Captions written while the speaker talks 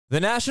The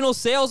national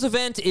sales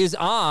event is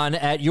on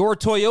at your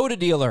Toyota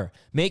dealer,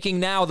 making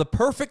now the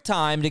perfect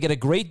time to get a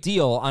great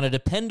deal on a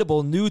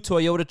dependable new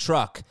Toyota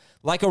truck.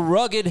 Like a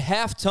rugged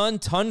half-ton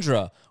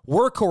Tundra,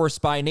 workhorse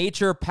by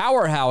nature,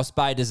 powerhouse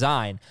by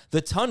design,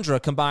 the Tundra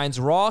combines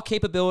raw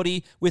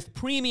capability with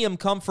premium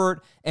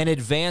comfort and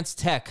advanced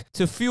tech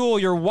to fuel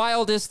your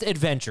wildest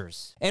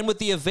adventures. And with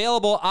the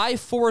available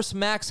iForce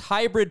Max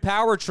hybrid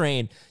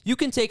powertrain, you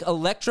can take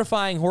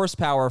electrifying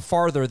horsepower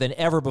farther than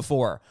ever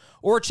before.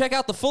 Or check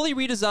out the fully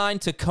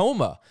redesigned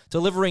Tacoma,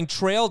 delivering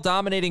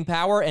trail-dominating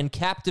power and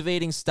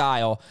captivating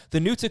style. The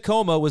new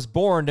Tacoma was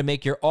born to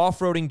make your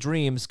off-roading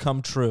dreams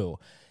come true.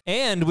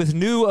 And with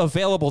new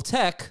available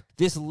tech,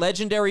 this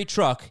legendary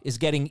truck is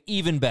getting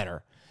even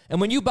better.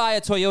 And when you buy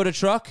a Toyota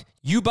truck,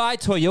 you buy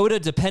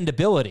Toyota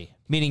dependability,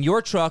 meaning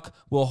your truck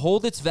will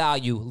hold its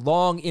value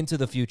long into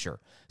the future.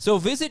 So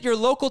visit your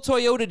local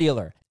Toyota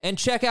dealer and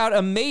check out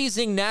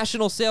amazing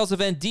national sales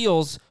event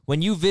deals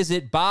when you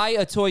visit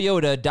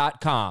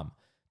buyatoyota.com.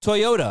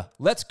 Toyota,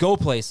 let's go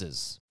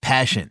places.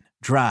 Passion,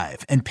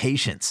 drive, and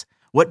patience.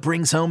 What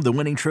brings home the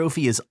winning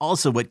trophy is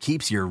also what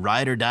keeps your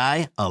ride or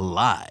die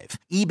alive.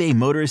 eBay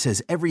Motors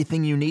has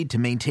everything you need to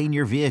maintain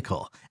your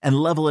vehicle and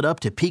level it up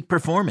to peak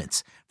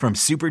performance, from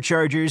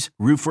superchargers,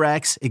 roof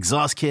racks,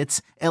 exhaust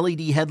kits, LED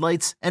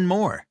headlights, and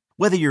more.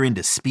 Whether you're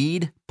into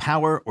speed,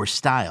 power, or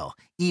style,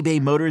 eBay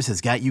Motors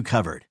has got you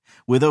covered.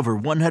 With over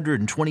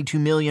 122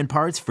 million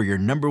parts for your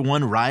number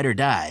one ride or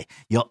die,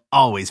 you'll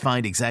always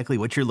find exactly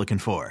what you're looking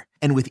for.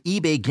 And with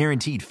eBay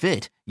Guaranteed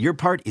Fit, your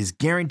part is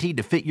guaranteed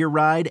to fit your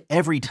ride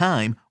every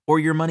time or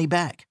your money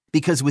back.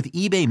 Because with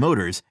eBay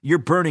Motors, you're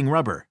burning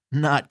rubber,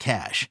 not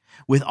cash.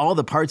 With all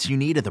the parts you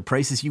need at the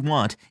prices you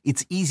want,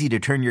 it's easy to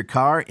turn your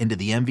car into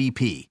the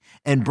MVP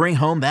and bring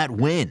home that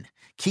win.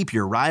 Keep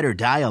your ride or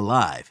die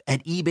alive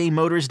at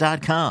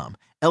ebaymotors.com.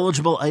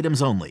 Eligible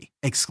items only.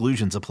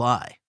 Exclusions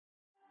apply.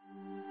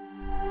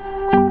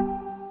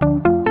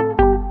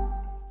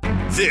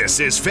 This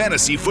is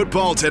Fantasy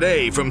Football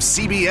Today from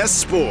CBS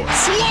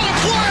Sports. What a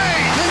play!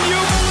 Can you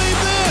believe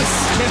this?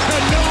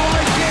 No,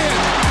 I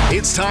can't.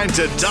 It's time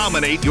to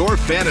dominate your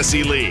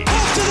fantasy league.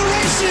 Off to the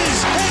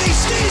races, and he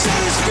stays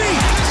on his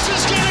feet. This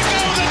is gonna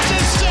go the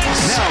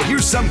distance. Now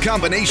here's some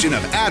combination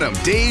of Adam,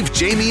 Dave,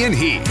 Jamie, and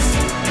Heath.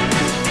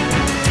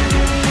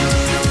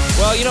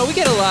 Well, you know, we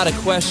get a lot of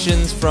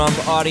questions from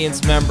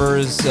audience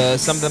members.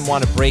 Some of them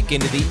want to break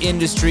into the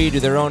industry, do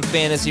their own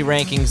fantasy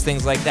rankings,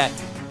 things like that.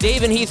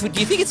 Dave and Heath, do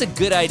you think it's a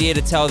good idea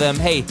to tell them,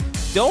 hey,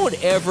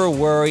 don't ever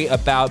worry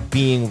about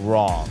being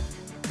wrong?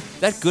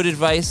 Is that good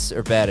advice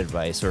or bad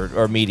advice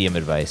or medium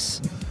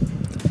advice?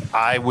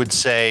 I would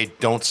say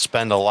don't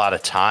spend a lot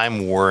of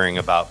time worrying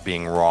about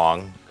being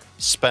wrong.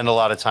 Spend a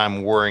lot of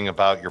time worrying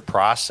about your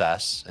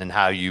process and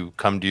how you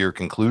come to your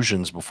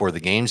conclusions before the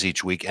games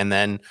each week, and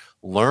then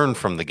learn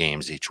from the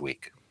games each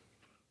week.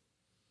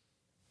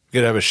 You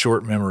gotta have a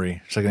short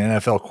memory. It's like an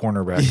NFL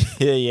cornerback.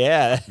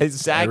 Yeah,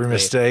 exactly. Every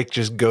mistake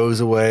just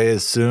goes away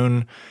as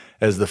soon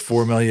as the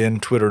 4 million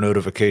Twitter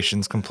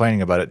notifications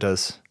complaining about it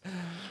does.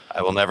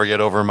 I will never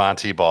get over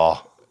Monty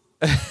Ball.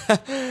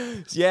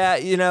 Yeah,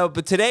 you know,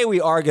 but today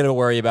we are going to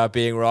worry about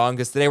being wrong,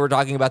 because today we're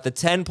talking about the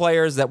 10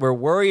 players that we're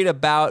worried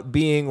about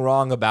being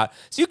wrong about.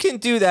 So you can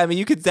do that. I mean,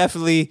 you could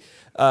definitely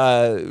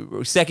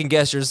second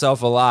guess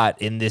yourself a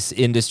lot in this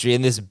industry,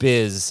 in this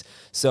biz.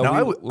 So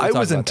now, we'll I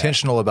was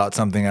intentional about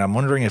something, and I'm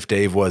wondering if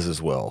Dave was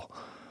as well.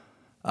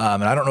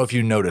 And I don't know if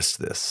you noticed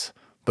this,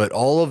 but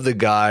all of the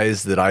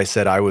guys that I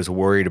said I was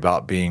worried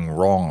about being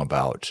wrong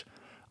about,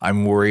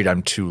 I'm worried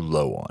I'm too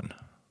low on.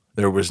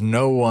 There was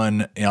no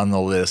one on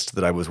the list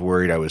that I was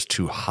worried I was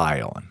too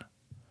high on.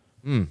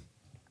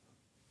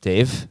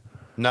 Dave?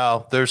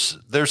 No, there's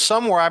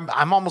some where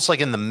I'm almost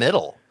like in the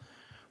middle,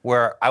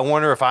 where I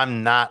wonder if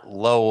I'm not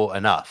low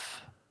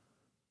enough.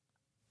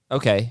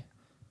 Okay.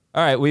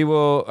 All right, we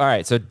will. All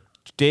right, so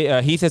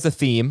Heath has a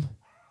theme.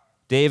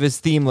 Dave is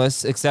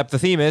themeless, except the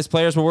theme is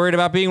players we're worried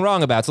about being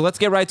wrong about. So let's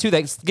get right to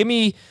that. Give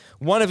me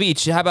one of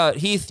each. How about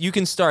Heath? You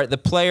can start.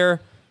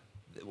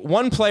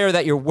 One player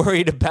that you're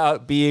worried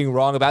about being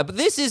wrong about. But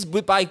this is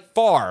by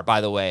far, by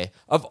the way,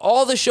 of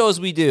all the shows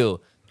we do,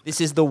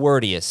 this is the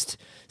wordiest.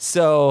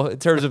 So in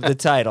terms of the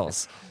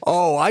titles.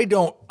 Oh, I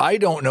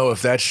don't know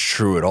if that's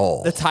true at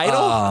all. The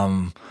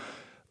title?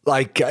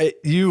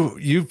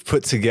 You've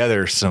put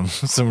together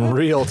some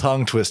real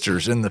tongue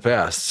twisters in the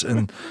past,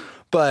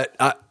 but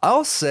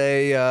I'll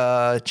say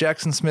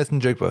Jackson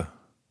Smith-Njigba.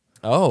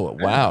 Oh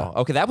wow!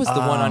 Okay, that was the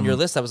one on your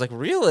list. I was like,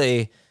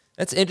 really?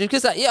 That's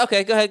interesting. Because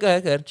okay, go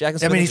ahead. Jackson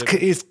Smith. I mean,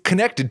 he's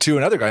connected to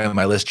another guy on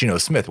my list, Geno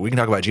Smith. We can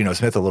talk about Geno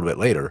Smith a little bit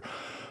later,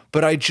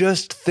 but I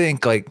just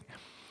think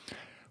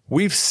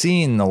we've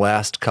seen the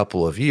last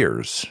couple of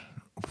years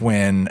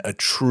when a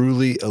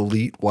truly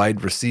elite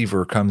wide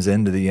receiver comes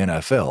into the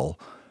NFL.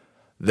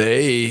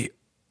 They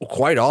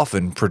quite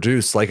often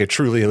produce like a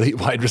truly elite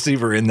wide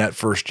receiver in that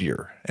first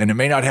year. And it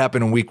may not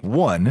happen in week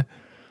 1,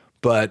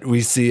 but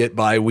we see it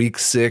by week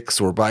 6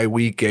 or by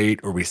week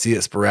 8, or we see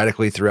it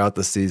sporadically throughout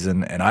the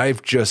season. And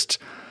I've just,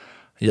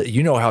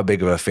 you know how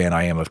big of a fan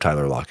I am of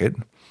Tyler Lockett.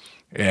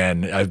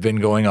 And I've been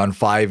going on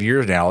 5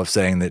 years now of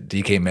saying that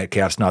DK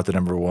Metcalf's not the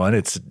number one.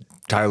 It's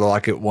Tyler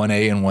Lockett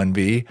 1A and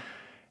 1B.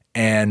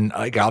 And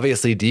like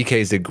obviously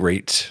DK's a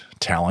great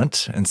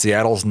talent, and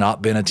Seattle's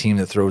not been a team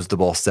that throws the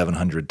ball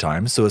 700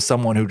 times. So as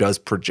someone who does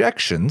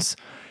projections,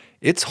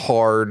 it's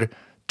hard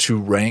to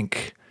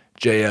rank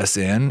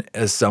JSN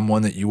as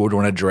someone that you would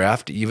want to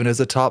draft even as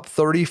a top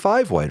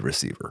 35 wide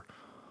receiver.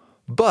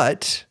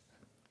 But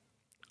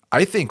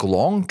I think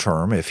long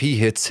term, if he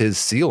hits his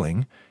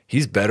ceiling,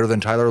 he's better than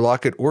Tyler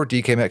Lockett or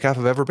DK Metcalf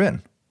have ever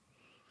been.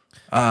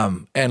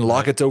 And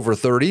Lockett's over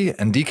 30,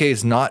 and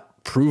DK's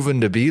not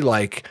proven to be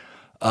like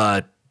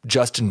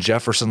Justin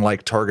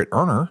Jefferson-like target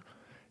earner.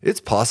 It's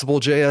possible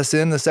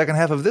JSN the second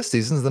half of this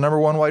season is the number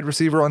one wide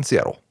receiver on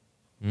Seattle.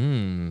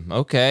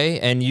 Okay,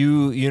 and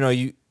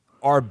you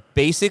are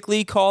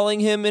basically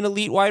calling him an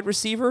elite wide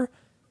receiver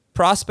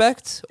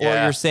prospect, or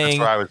Yeah, you're saying that's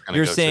where I was gonna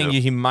go too.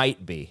 he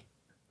might be.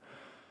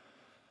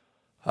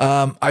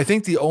 I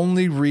think the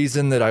only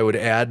reason that I would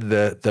add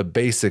the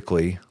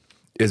basically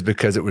is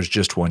because it was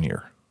just 1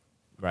 year.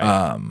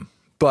 Right.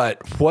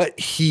 But what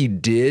he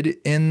did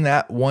in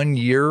that 1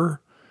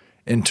 year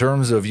in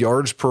terms of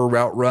yards per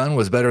route run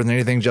was better than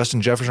anything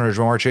Justin Jefferson or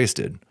Jamar Chase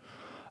did.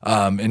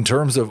 In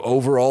terms of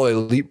overall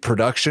elite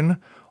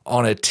production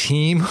on a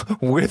team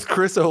with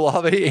Chris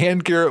Olave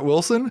and Garrett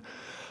Wilson,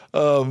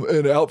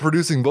 and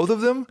outproducing both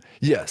of them,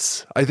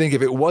 yes. I think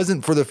if it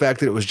wasn't for the fact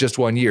that it was just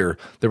 1 year,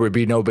 there would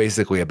be no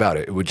basically about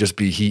it. It would just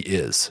be he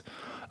is.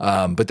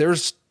 But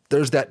there's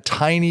that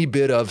tiny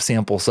bit of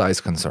sample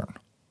size concern.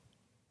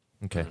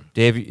 Okay.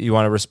 Dave, you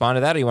want to respond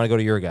to that, or you want to go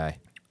to your guy?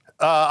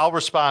 I'll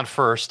respond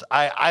first.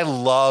 I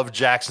love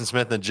Jackson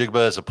Smith and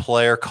Jigba as a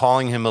player.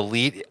 Calling him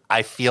elite,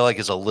 I feel like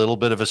is a little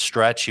bit of a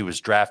stretch. He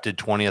was drafted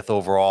 20th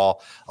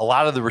overall. A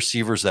lot of the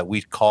receivers that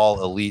we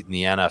call elite in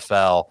the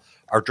NFL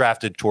are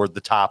drafted toward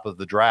the top of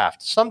the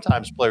draft.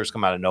 Sometimes players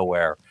come out of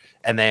nowhere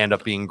and they end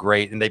up being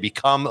great and they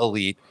become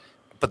elite,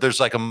 but there's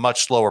like a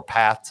much slower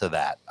path to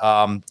that.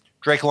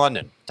 Drake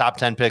London, top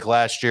 10 pick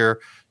last year,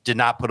 did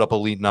not put up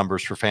elite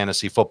numbers for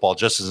fantasy football,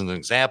 just as an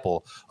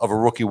example of a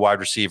rookie wide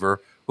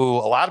receiver who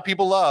a lot of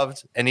people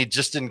loved, and he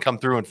just didn't come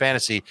through in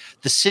fantasy.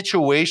 The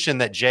situation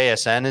that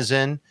JSN is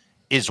in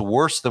is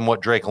worse than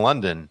what Drake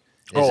London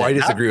is in. I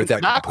disagree with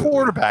that. Not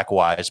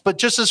quarterback-wise, but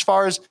just as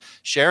far as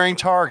sharing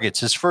targets,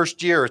 his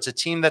first year, it's a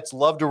team that's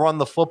loved to run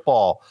the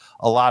football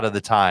a lot of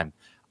the time.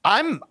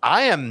 I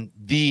am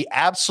the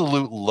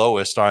absolute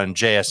lowest on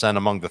JSN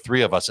among the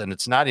three of us, and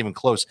it's not even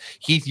close.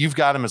 Heath, you've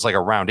got him as like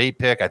a round 8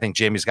 pick. I think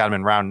Jamie's got him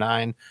in round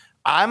 9.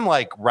 I'm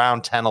like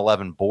round 10,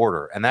 11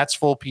 border, and that's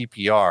full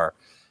PPR.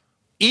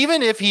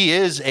 Even if he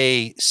is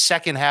a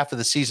second half of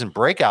the season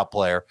breakout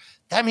player,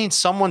 that means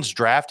someone's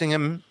drafting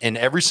him in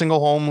every single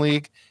home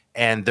league,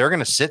 and they're going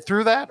to sit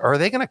through that, or are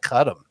they going to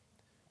cut him?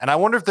 And I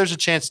wonder if there's a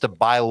chance to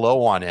buy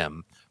low on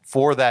him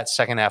for that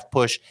second half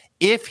push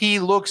if he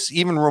looks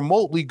even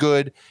remotely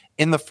good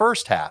in the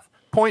first half.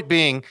 Point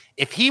being,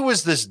 if he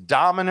was this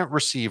dominant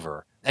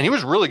receiver, and he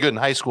was really good in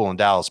high school in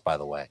Dallas, by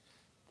the way,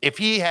 if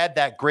he had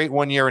that great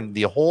 1 year and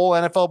the whole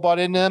NFL bought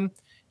into him,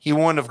 he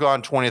wouldn't have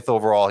gone 20th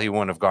overall. He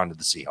wouldn't have gone to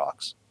the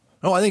Seahawks.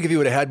 No, I think if he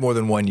would have had more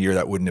than 1 year,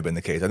 that wouldn't have been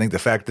the case. I think the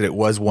fact that it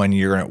was 1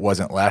 year and it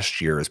wasn't last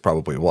year is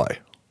probably why.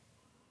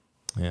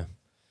 Yeah.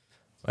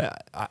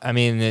 I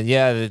mean,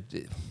 yeah.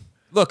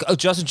 Look,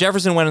 Justin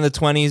Jefferson went in the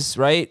 20s,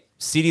 right?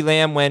 CeeDee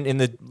Lamb went in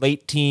the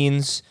late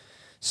teens.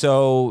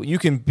 So you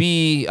can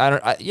be,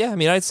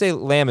 I'd say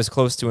Lamb is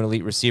close to an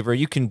elite receiver.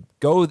 You can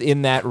go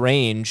in that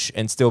range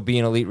and still be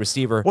an elite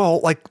receiver. Well,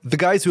 like the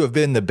guys who have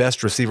been the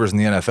best receivers in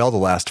the NFL the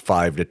last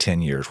 5 to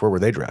 10 years, where were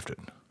they drafted?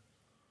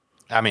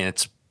 I mean,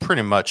 it's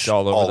pretty much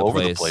all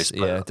over the place.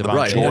 Yeah,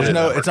 right.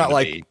 Well, it's not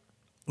like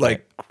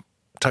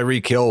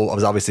Tyreek Hill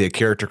was obviously a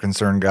character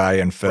concern guy,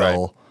 and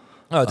Phil.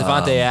 Right. Oh,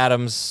 Devontae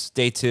Adams,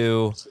 day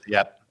 2.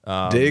 Yep.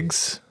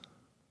 Diggs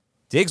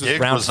was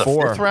round was a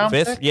 4. fifth round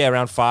pick? Yeah,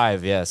 round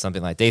 5. Yeah,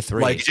 something like day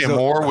 3. Like, DJ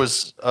Moore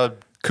was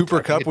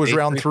Cooper Kupp was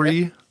round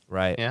 3.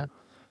 Right. Yeah.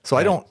 So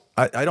I don't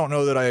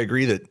know that I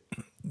agree that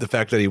the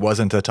fact that he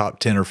wasn't a top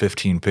 10 or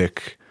 15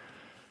 pick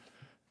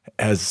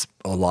has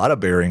a lot of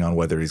bearing on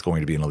whether he's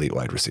going to be an elite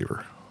wide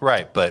receiver.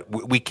 Right, but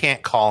we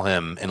can't call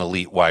him an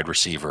elite wide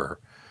receiver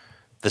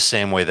the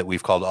same way that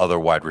we've called other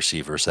wide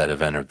receivers that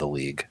have entered the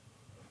league.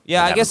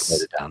 Yeah, I haven't guess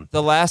played it down.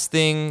 the last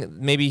thing,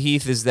 maybe,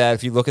 Heath, is that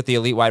if you look at the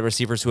elite wide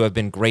receivers who have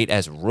been great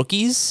as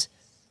rookies,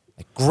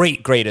 like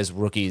great as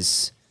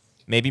rookies,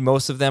 maybe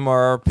most of them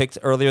are picked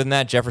earlier than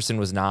that. Jefferson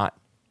was not.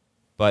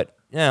 But,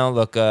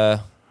 look, I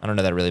don't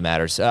know that it really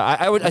matters.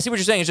 I see what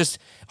you're saying. It's just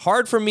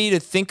hard for me to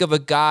think of a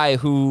guy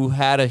who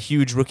had a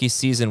huge rookie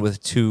season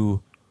with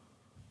 2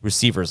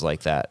 receivers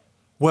like that.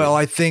 Well,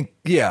 I think,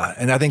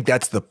 and I think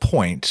that's the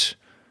point.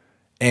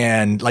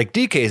 And like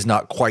DK has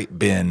not quite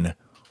been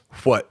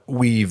what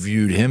we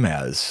viewed him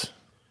as,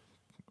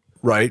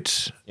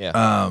 right?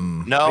 Yeah.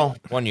 No.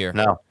 1 year.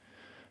 No.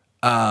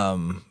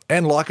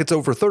 And Lockett's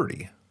over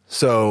 30.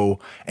 So,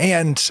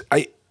 and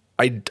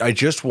I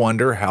just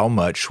wonder how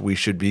much we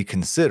should be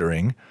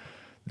considering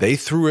they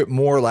threw it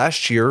more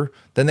last year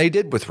than they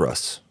did with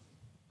Russ.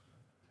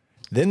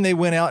 Then they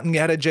went out and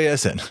got a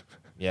JSN.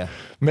 Yeah.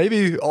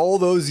 Maybe all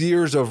those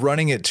years of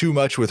running it too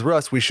much with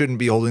Russ, we shouldn't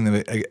be holding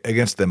them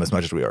against them as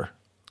much as we are.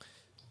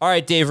 All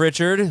right, Dave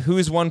Richard,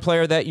 who's one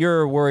player that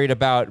you're worried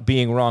about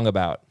being wrong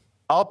about?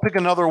 I'll pick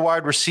another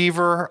wide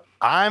receiver.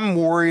 I'm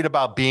worried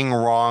about being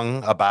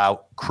wrong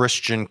about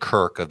Christian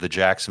Kirk of the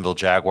Jacksonville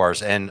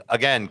Jaguars. And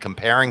again,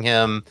 comparing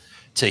him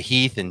to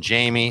Heath and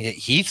Jamie.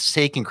 Heath's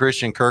taking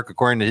Christian Kirk,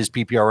 according to his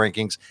PPR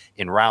rankings,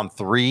 in round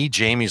 3.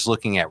 Jamie's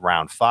looking at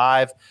round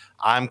 5.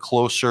 I'm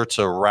closer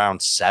to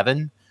round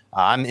 7.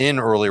 I'm in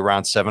early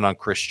round 7 on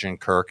Christian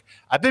Kirk.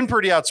 I've been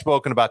pretty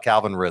outspoken about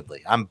Calvin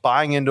Ridley. I'm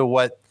buying into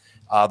what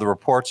the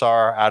reports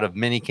are out of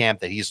minicamp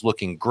that he's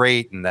looking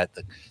great and that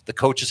the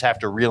coaches have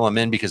to reel him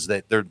in because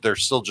they're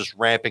still just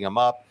ramping him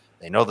up.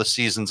 They know the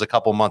season's a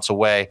couple months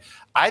away.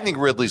 I think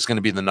Ridley's going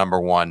to be the number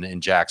 1 in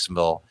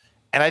Jacksonville.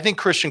 And I think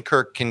Christian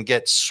Kirk can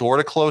get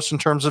sort of close in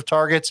terms of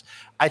targets.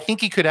 I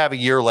think he could have a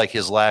year like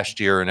his last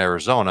year in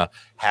Arizona,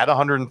 had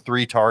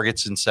 103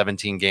 targets in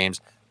 17 games,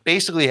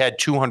 basically had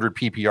 200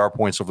 PPR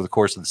points over the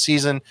course of the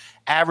season,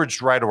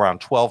 averaged right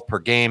around 12 per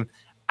game.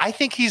 I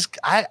think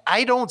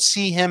I don't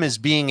see him as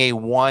being a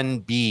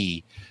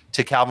 1B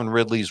to Calvin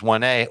Ridley's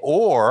 1A,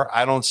 or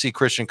I don't see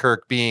Christian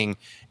Kirk being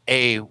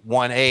a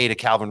 1A to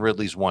Calvin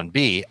Ridley's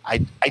 1B.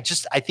 I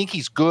think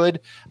he's good.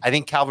 I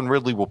think Calvin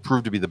Ridley will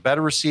prove to be the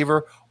better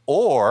receiver,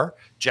 or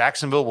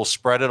Jacksonville will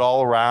spread it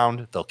all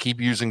around. They'll keep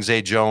using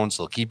Zay Jones.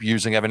 They'll keep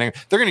using Evan Ingram.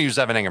 They're going to use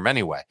Evan Ingram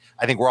anyway.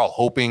 I think we're all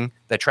hoping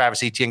that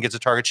Travis Etienne gets a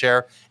target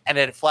share and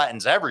that it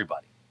flattens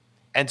everybody.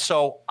 And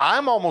so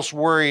I'm almost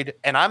worried,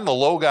 and I'm the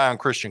low guy on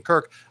Christian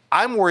Kirk.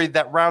 I'm worried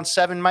that round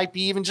 7 might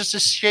be even just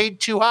a shade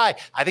too high.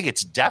 I think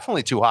it's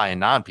definitely too high in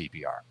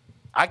non-PPR.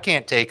 I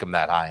can't take him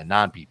that high in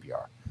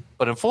non-PPR.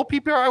 But in full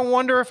PPR, I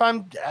wonder if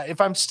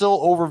I'm still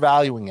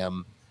overvaluing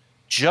him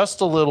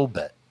just a little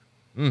bit.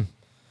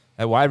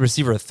 At wide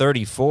receiver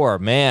 34,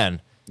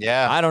 man.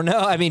 Yeah. I don't know.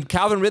 I mean,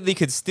 Calvin Ridley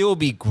could still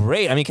be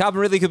great. I mean,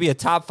 Calvin Ridley could be a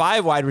top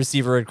 5 wide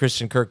receiver, and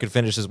Christian Kirk could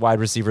finish as wide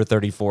receiver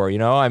 34, you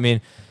know? I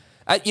mean,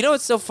 you know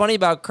what's so funny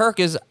about Kirk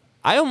is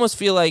I almost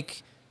feel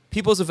like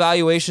people's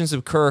evaluations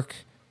of Kirk,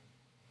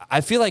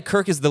 I feel like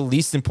Kirk is the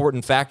least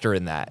important factor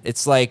in that.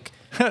 It's like,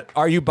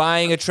 are you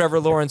buying a Trevor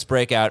Lawrence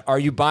breakout? Are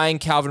you buying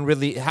Calvin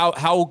Ridley?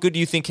 How good do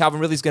you think Calvin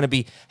Ridley's going to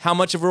be? How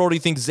much of a role do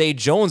you think Zay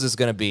Jones is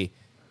going to be?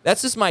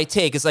 That's just my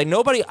take. It's like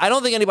I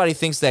don't think anybody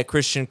thinks that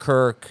Christian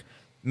Kirk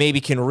maybe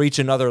can reach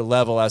another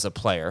level as a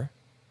player,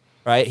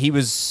 right? He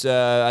was,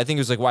 I think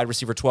he was like wide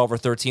receiver 12 or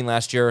 13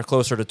 last year,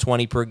 closer to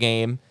 20 per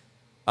game.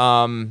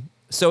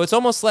 So it's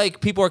almost like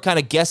people are kind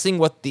of guessing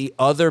what the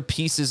other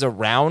pieces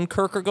around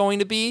Kirk are going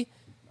to be,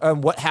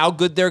 how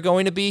good they're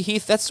going to be.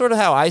 Heath, that's sort of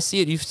how I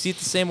see it. You see it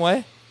the same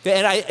way?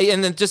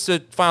 And then just to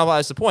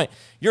finalize the point,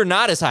 you're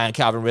not as high on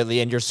Calvin Ridley,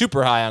 and you're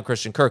super high on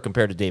Christian Kirk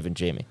compared to Dave and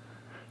Jamie.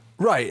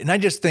 Right. And I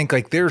just think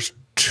like there's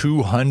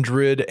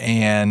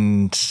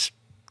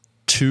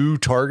 202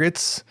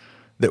 targets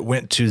that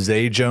went to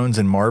Zay Jones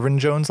and Marvin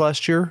Jones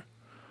last year.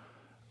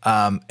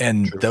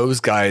 And those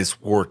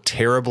guys were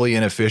terribly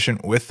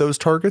inefficient with those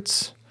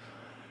targets.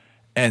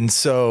 And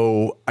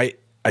so I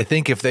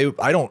think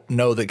I don't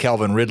know that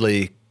Calvin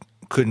Ridley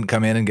couldn't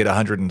come in and get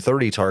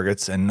 130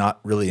 targets and not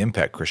really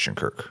impact Christian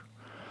Kirk.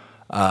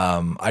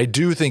 I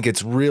do think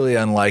it's really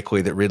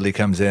unlikely that Ridley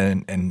comes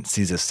in and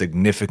sees a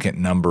significant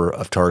number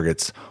of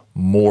targets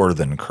more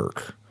than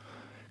Kirk,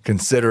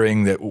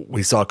 considering that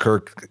we saw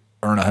Kirk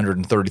earn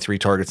 133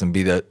 targets and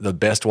be the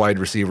best wide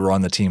receiver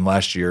on the team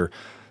last year,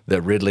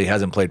 that Ridley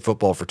hasn't played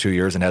football for 2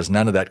 years and has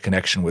none of that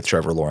connection with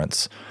Trevor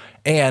Lawrence,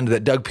 and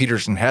that Doug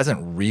Peterson hasn't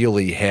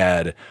really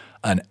had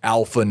an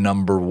alpha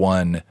number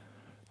 1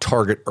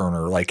 target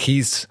earner. Like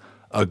he's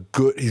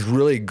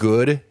really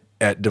good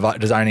at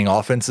designing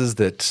offenses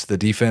that the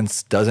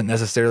defense doesn't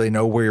necessarily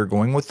know where you're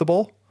going with the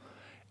ball.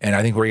 And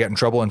I think where he got in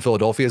trouble in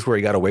Philadelphia is where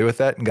he got away with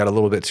that and got a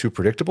little bit too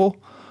predictable.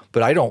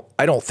 But I don't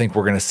think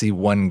we're going to see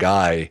one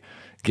guy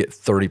get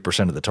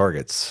 30% of the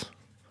targets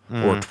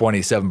or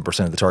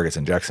 27% of the targets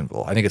in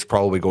Jacksonville. I think it's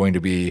probably going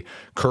to be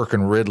Kirk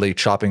and Ridley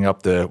chopping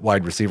up the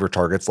wide receiver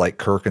targets like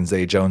Kirk and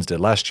Zay Jones did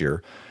last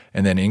year,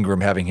 and then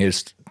Ingram having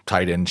his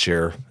tight end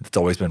share that's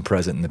always been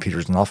present in the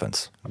Peterson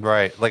offense.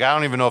 Right. Like, I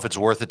don't even know if it's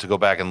worth it to go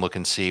back and look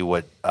and see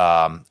what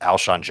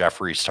Alshon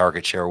Jeffrey's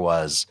target share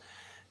was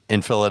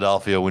in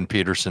Philadelphia when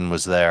Peterson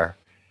was there.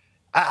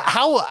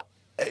 How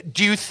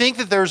do you think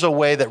that there's a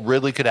way that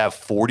Ridley could have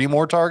 40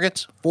 more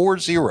targets,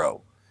 40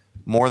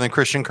 more than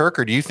Christian Kirk,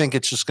 or do you think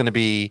it's just going to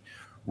be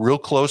real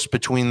close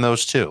between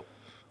those two?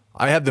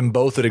 I have them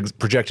both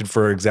projected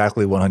for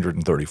exactly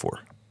 134.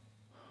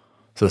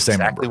 So the same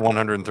exactly number.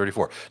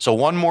 134. So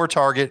one more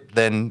target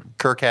than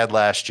Kirk had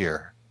last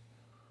year.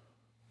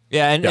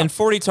 Yeah, and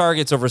 40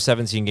 targets over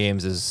 17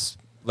 games is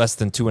less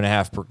than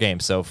 2.5 per game.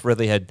 So if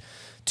Ridley had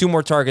 2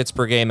 more targets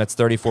per game, that's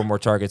 34 more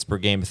targets per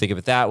game. Think of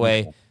it that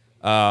way.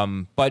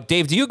 But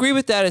Dave, do you agree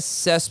with that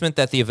assessment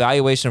that the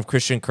evaluation of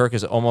Christian Kirk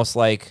is almost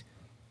like?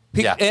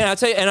 Yeah.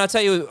 And I'll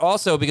tell you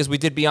also, because we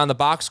did Beyond the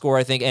Box Score,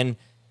 I think,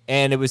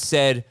 and it was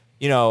said,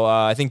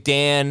 I think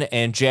Dan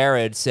and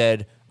Jared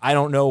said, I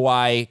don't know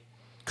why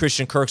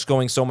Christian Kirk's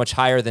going so much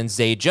higher than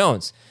Zay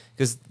Jones,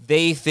 because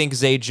they think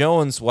Zay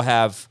Jones will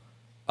have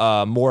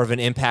more of an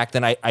impact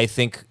than I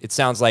think it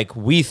sounds like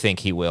we think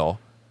he will.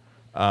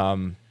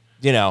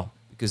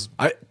 Because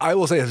I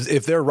will say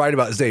if they're right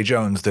about Zay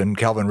Jones, then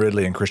Calvin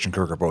Ridley and Christian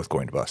Kirk are both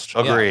going to bust.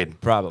 Agreed. Yeah,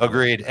 probably.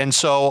 Agreed. And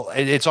so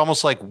it's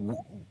almost like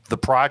the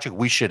project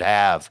we should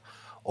have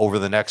over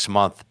the next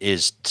month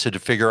is to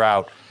figure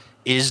out,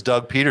 is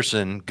Doug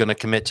Peterson going to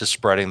commit to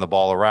spreading the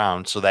ball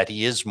around so that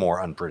he is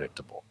more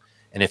unpredictable?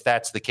 And if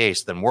that's the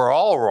case, then we're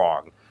all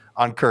wrong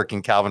on Kirk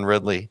and Calvin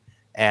Ridley.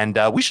 And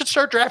we should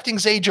start drafting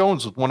Zay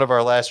Jones with one of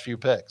our last few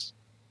picks.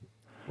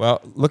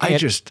 Well,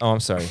 I'm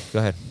sorry. Go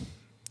ahead.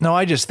 No,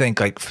 I just think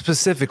like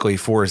specifically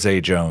for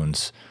Zay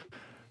Jones,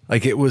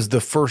 like it was the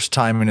first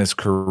time in his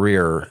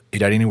career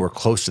he'd had anywhere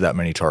close to that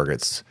many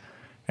targets.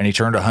 And he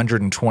turned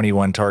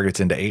 121 targets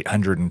into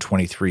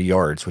 823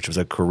 yards, which was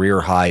a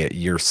career high at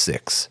year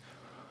 6.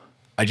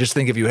 I just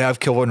think if you have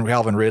Calvin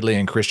Ridley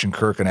and Christian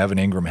Kirk and Evan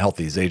Ingram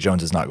healthy, Zay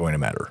Jones is not going to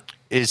matter.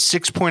 Is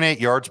 6.8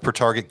 yards per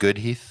target good,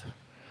 Heath?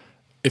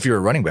 If you're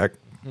a running back.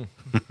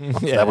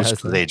 That was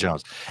Zay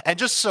Jones. And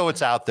just so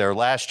it's out there,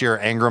 last year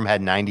Ingram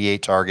had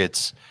 98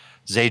 targets.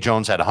 Zay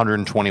Jones had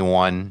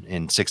 121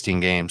 in 16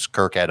 games.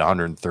 Kirk had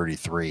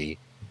 133.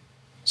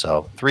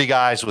 So 3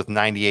 guys with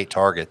 98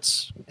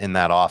 targets in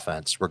that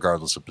offense,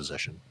 regardless of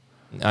position.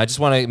 I just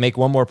want to make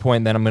one more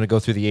point, then I'm going to go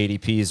through the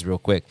ADPs real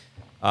quick.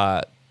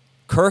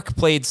 Kirk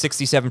played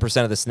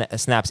 67% of the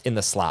snaps in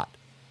the slot.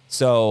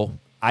 So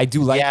I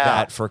do like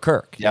that for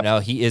Kirk.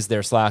 Yep. He is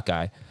their slot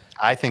guy.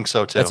 I think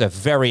so, too. That's a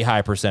very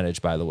high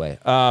percentage, by the way.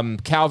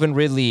 Calvin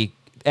Ridley,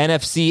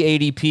 NFC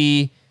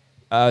ADP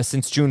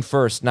since June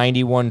 1st,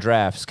 91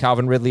 drafts.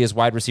 Calvin Ridley is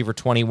wide receiver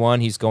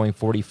 21. He's going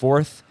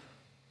 44th.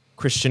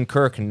 Christian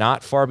Kirk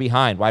not far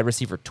behind, wide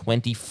receiver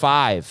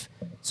 25.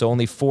 So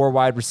only 4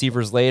 wide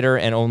receivers later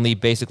and only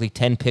basically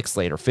 10 picks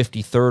later,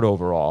 53rd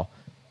overall.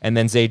 And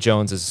then Zay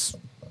Jones is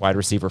wide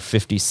receiver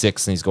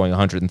 56, and he's going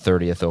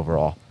 130th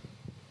overall.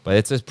 But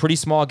it's a pretty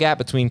small gap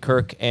between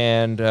Kirk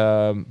and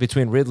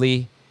between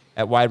Ridley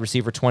at wide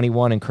receiver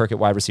 21 and Kirk at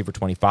wide receiver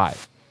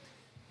 25.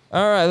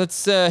 All right,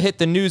 let's hit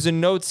the news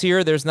and notes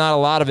here. There's not a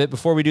lot of it.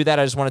 Before we do that,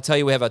 I just want to tell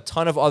you we have a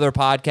ton of other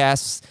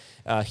podcasts.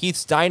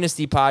 Heath's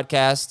Dynasty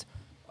podcast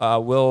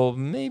will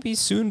maybe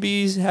soon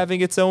be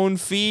having its own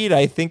feed.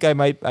 I think I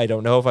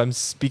don't know if I'm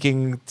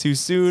speaking too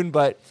soon,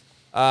 but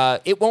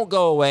it won't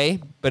go away,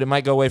 but it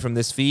might go away from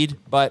this feed,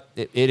 but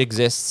it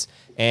exists.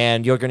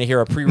 And you're going to hear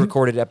a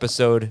pre-recorded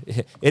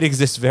episode. It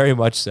exists very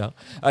much so.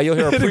 You'll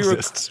hear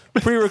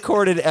a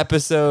pre-recorded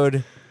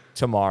episode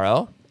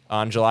tomorrow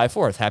on July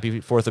 4th.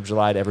 Happy 4th of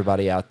July to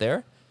everybody out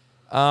there.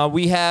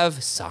 We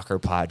have soccer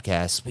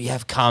podcasts. We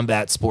have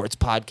combat sports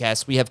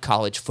podcasts. We have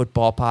college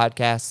football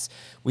podcasts.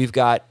 We've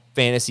got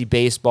fantasy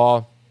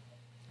baseball.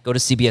 Go to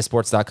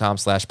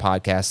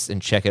cbssports.com/podcasts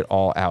and check it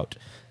all out.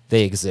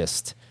 They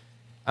exist.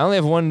 I only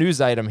have one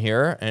news item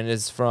here, and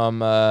it's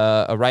from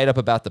a write-up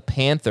about the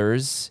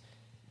Panthers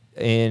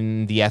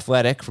in The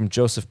Athletic from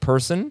Joseph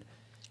Person.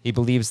 He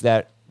believes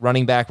that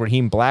running back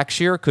Raheem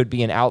Blackshear could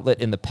be an outlet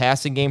in the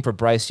passing game for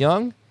Bryce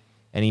Young,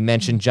 and he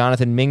mentioned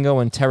Jonathan Mingo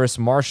and Terrace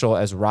Marshall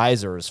as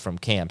risers from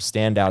camp,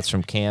 standouts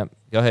from camp.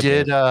 Go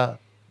ahead.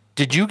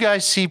 Did you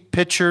guys see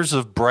pictures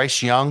of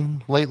Bryce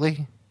Young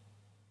lately?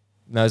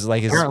 No, it's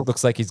like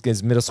looks like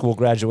his middle school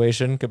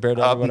graduation compared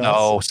to everyone else.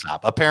 No,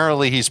 stop.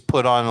 Apparently, he's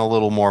put on a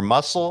little more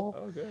muscle,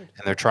 and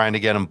they're trying to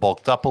get him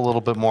bulked up a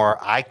little bit more.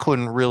 I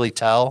couldn't really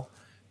tell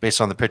based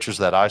on the pictures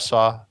that I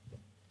saw.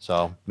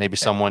 So maybe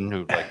someone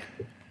who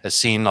has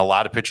seen a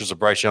lot of pictures of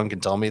Bryce Young can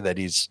tell me that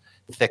he's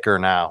thicker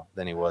now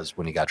than he was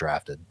when he got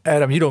drafted.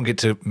 Adam, you don't get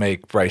to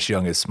make Bryce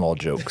Young as small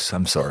jokes.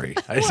 I'm sorry.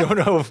 I don't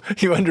know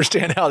if you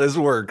understand how this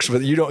works,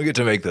 but you don't get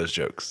to make those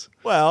jokes.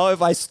 Well,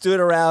 if I stood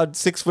around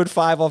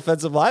 6'5"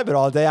 offensive lineman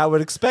all day, I would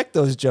expect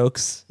those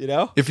jokes,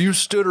 If you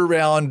stood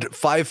around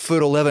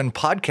 5'11"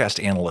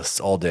 podcast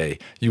analysts all day,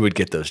 you would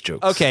get those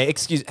jokes. Okay,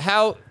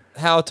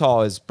 how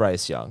tall is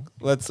Bryce Young?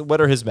 What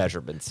are his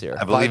measurements here?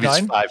 I believe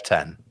he's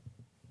 5'10".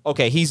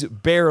 Okay, he's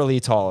barely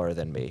taller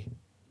than me.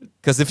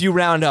 Because if you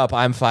round up,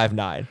 I'm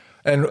 5'9".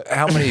 And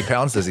how many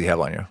pounds does he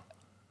have on you?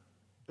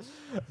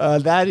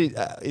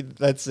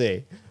 Let's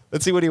see.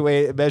 Let's see what he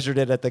measured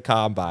it at the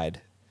combine.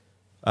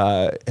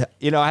 I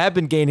have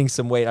been gaining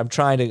some weight. I'm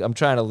trying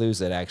to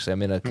lose it. Actually,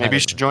 I'm in a. Maybe you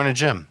should join a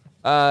gym.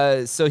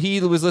 So he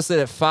was listed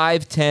at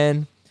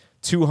 5'10",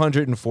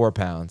 204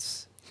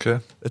 pounds.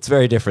 Okay, that's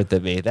very different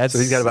than me. So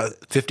he's got about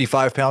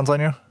 55 pounds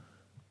on you.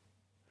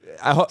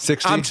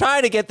 60? I'm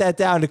trying to get that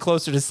down to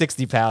closer to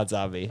 60 pounds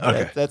on me.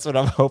 Okay. That's what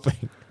I'm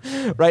hoping.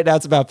 Right now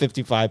it's about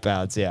 55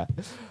 pounds, yeah.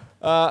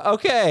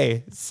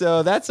 Okay,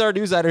 so that's our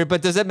news item.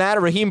 But does it matter?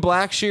 Raheem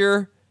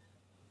Blackshear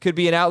could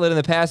be an outlet in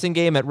the passing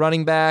game at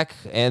running back,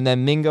 and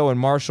then Mingo and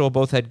Marshall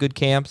both had good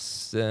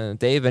camps.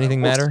 Dave,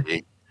 anything matter?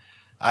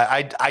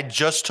 I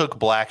just took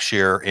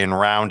Blackshear in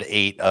round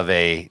 8 of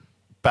a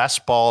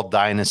best ball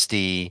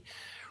dynasty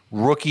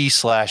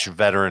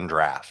rookie/veteran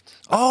draft.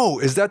 Oh,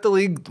 is that the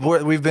league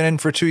where we've been in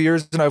for 2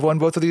 years and I've won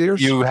both of the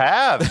years? You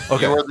have.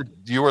 Okay.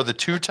 You are the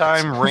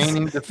two-time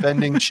reigning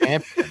defending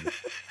champion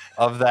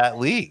of that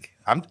league.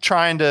 I'm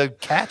trying to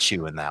catch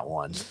you in that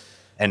one.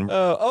 And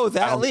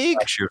that league?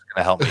 Blackshear's going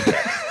to help me get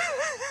it.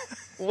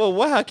 Well,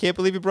 wow, I can't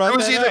believe you brought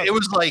that up. It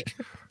was like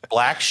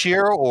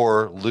Blackshear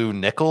or Lou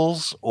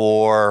Nichols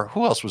or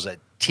who else was it?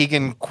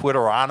 Tegan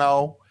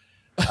Quitterano.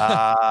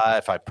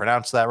 If I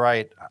pronounced that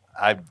right.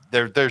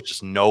 There's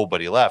just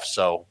nobody left.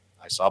 So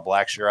I saw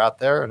Blackshear out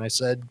there and I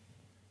said,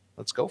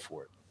 let's go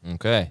for it.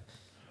 Okay.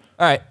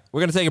 All right.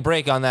 We're going to take a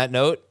break on that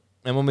note.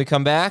 And when we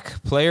come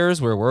back,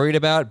 players we're worried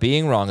about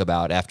being wrong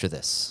about after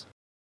this.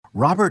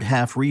 Robert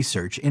Half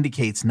research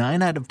indicates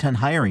 9 out of 10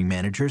 hiring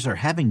managers are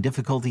having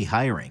difficulty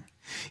hiring.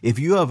 If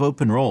you have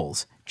open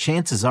roles,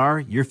 chances are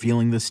you're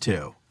feeling this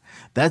too.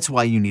 That's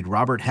why you need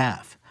Robert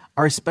Half.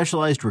 Our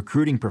specialized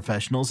recruiting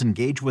professionals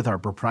engage with our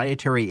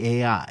proprietary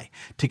AI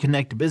to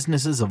connect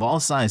businesses of all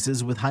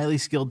sizes with highly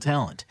skilled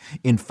talent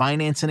in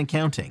finance and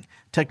accounting,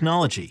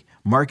 technology,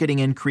 marketing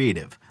and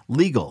creative,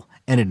 legal,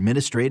 and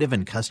administrative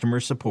and customer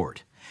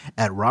support.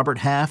 At Robert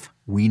Half,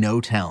 we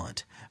know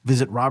talent.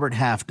 Visit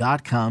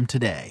roberthalf.com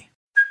today.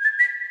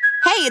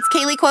 Hey, it's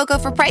Kaylee Cuoco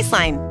for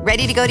Priceline.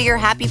 Ready to go to your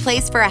happy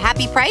place for a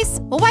happy price?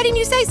 Well, why didn't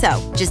you say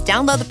so? Just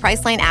download the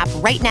Priceline app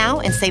right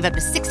now and save up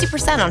to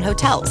 60% on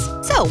hotels.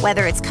 So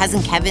whether it's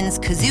Cousin Kevin's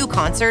Kazoo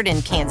Concert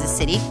in Kansas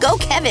City, go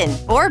Kevin,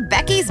 or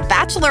Becky's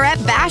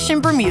Bachelorette Bash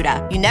in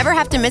Bermuda, you never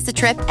have to miss a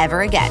trip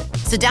ever again.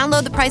 So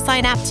download the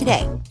Priceline app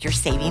today. Your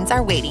savings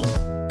are waiting.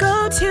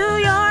 Go to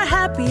your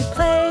happy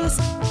place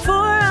for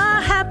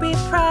a happy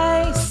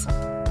price.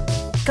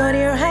 Go to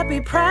your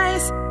happy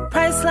price,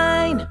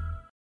 Priceline.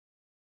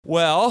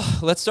 Well,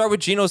 let's start with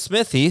Geno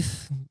Smith,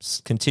 Heath.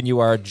 Let's continue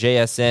our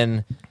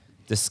JSN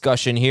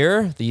discussion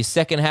here. The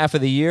second half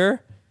of the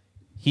year,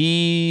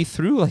 he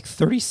threw like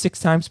 36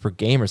 times per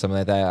game or something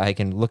like that. I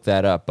can look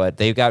that up, but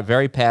they got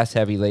very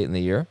pass-heavy late in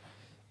the year.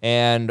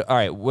 And, all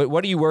right,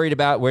 what are you worried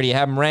about? Where do you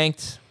have him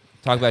ranked?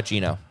 Talk about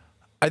Geno.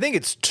 I think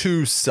it's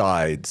two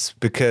sides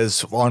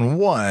because on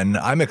one,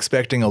 I'm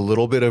expecting a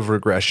little bit of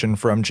regression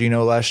from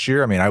Geno last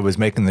year. I mean, I was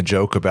making the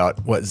joke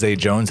about what Zay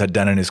Jones had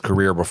done in his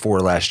career before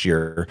last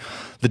year.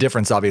 The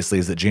difference, obviously,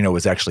 is that Geno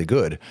was actually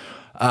good.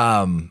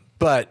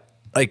 But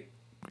like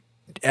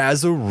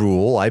as a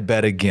rule, I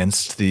bet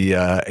against the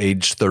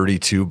age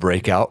 32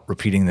 breakout,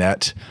 repeating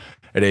that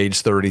at age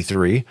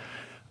 33.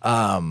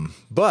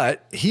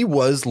 But he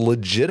was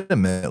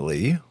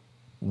legitimately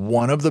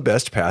one of the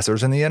best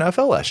passers in the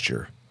NFL last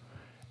year.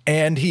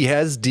 And he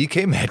has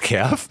DK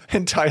Metcalf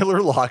and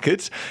Tyler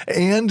Lockett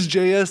and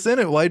JSN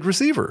at wide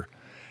receiver.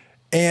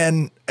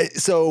 And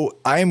so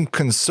I'm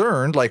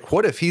concerned, like,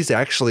 what if he's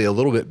actually a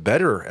little bit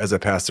better as a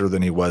passer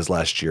than he was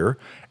last year,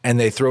 and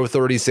they throw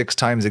 36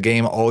 times a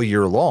game all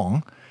year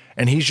long,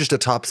 and he's just a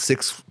top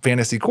 6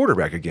 fantasy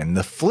quarterback again?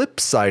 The flip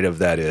side of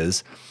that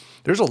is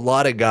there's a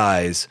lot of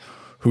guys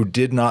who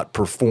did not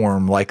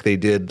perform like they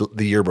did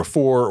the year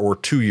before or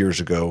 2 years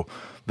ago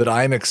that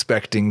I'm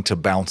expecting to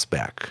bounce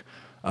back.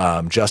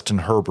 Justin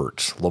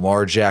Herbert,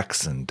 Lamar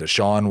Jackson,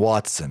 Deshaun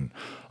Watson,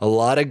 a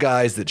lot of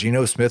guys that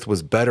Geno Smith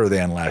was better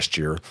than last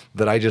year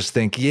that I just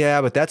think,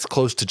 yeah, but that's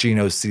close to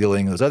Geno's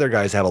ceiling. Those other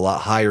guys have a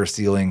lot higher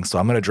ceiling, so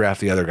I'm going to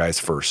draft the other guys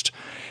first.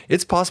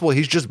 It's possible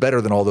he's just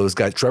better than all those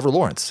guys. Trevor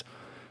Lawrence.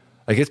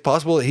 Like, it's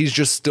possible that he's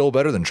just still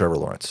better than Trevor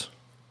Lawrence.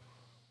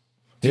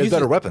 He has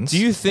better weapons. Do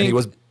you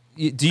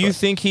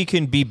think he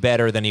can be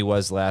better than he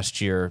was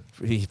last year?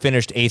 He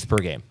finished 8th per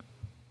game.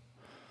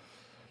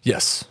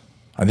 Yes,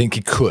 I think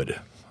he could.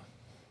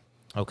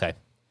 Okay.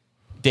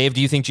 Dave,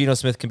 do you think Geno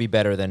Smith can be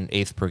better than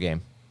 8th per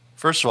game?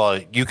 First of all,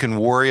 you can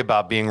worry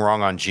about being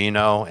wrong on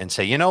Geno and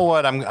say, you know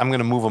what, I'm going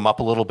to move him up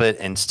a little bit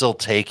and still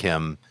take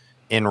him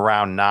in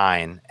round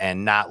 9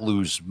 and not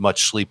lose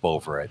much sleep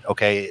over it.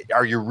 Okay.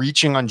 Are you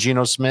reaching on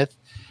Geno Smith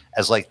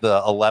as like the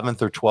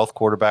 11th or 12th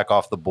quarterback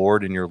off the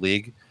board in your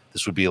league?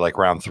 This would be like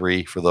round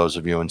 3 for those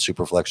of you in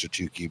Superflex or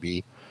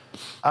 2QB.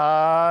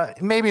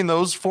 Maybe in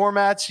those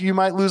formats you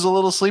might lose a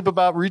little sleep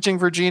about reaching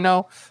for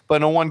Geno, but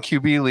in a 1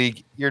 QB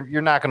league,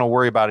 you're not going to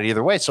worry about it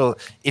either way. So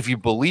if you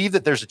believe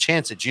that there's a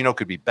chance that Geno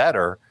could be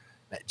better,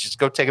 just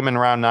go take him in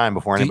round 9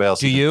 before anybody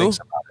else thinks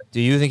about it. Do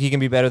you think he can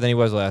be better than he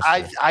was last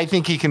year? I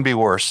think he can be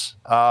worse.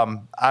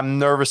 I'm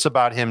nervous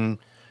about him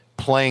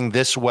playing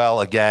this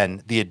well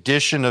again. The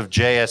addition of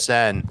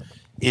JSN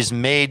is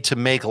made to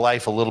make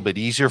life a little bit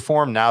easier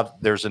for him. Now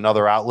there's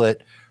another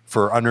outlet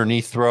for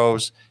underneath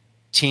throws.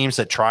 Teams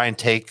that try and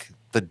take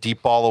the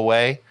deep ball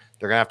away,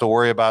 they're going to have to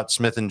worry about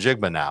Smith and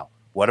Jigba now.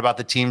 What about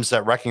the teams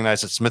that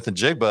recognize that Smith and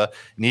Jigba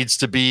needs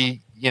to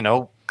be,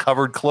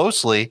 covered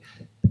closely?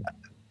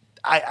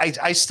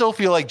 I still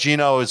feel like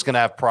Geno is going to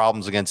have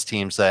problems against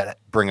teams that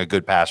bring a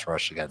good pass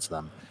rush against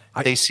them.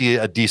 They see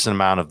a decent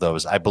amount of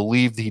those. I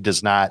believe he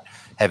does not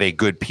have a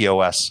good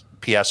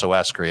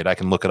PSOS grade. I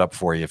can look it up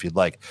for you if you'd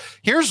like.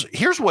 Here's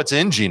what's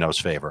in Geno's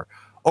favor.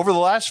 Over the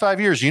last 5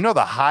 years,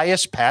 the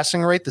highest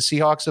passing rate the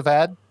Seahawks have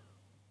had?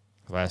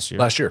 Last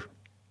year.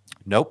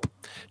 Nope.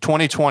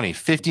 2020,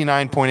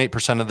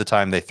 59.8% of the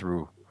time they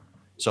threw.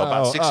 So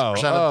about 60% of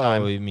the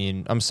time. Oh, you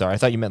mean, I'm sorry. I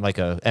thought you meant like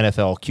a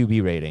NFL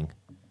QB rating.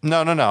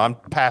 No. I'm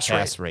pass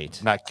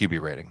rate, not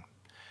QB rating.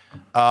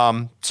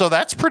 So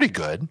that's pretty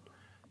good.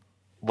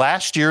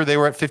 Last year, they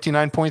were at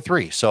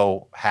 59.3,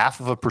 so half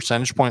of a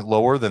percentage point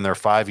lower than their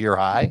 5-year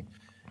high.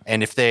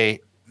 And if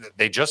they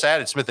just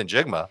added Smith and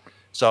Jigma,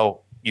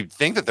 so you'd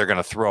think that they're going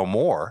to throw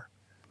more.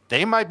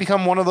 They might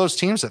become one of those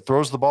teams that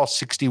throws the ball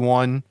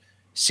 61,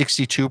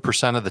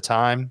 62% of the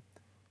time.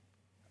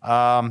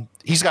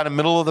 He's got a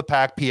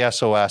middle-of-the-pack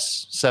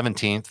PSOS,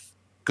 17th.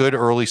 Good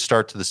early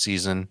start to the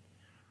season.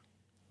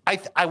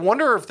 I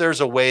wonder if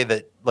there's a way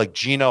that like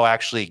Geno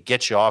actually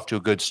gets you off to a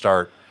good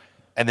start,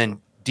 and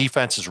then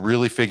defenses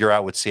really figure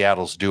out what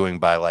Seattle's doing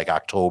by like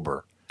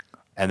October.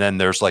 And then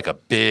there's like a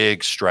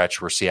big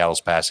stretch where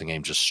Seattle's passing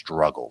game just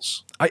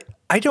struggles.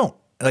 I don't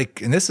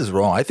like, and this is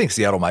wrong. I think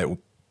Seattle might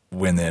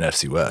win the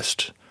NFC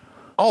West.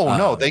 Oh,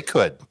 no, they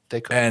could.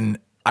 And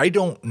I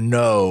don't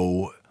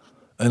know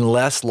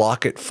unless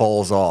Lockett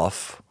falls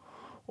off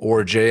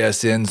or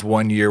JSN's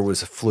 1 year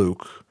was a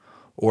fluke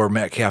or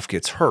Metcalf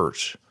gets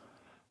hurt.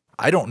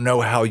 I don't know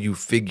how you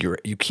figure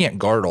it. You can't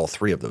guard all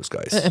three of those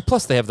guys. And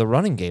plus, they have the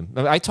running game.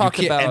 I talked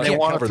about, and they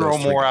want to throw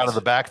more out of the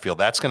backfield.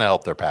 That's going to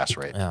help their pass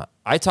rate. Yeah,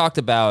 I talked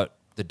about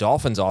the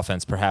Dolphins'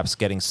 offense perhaps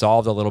getting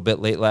solved a little bit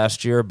late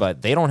last year,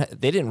 but they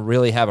didn't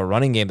really have a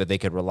running game that they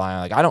could rely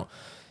on. Like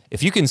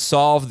if you can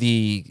solve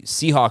the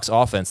Seahawks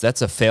offense,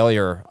 that's a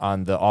failure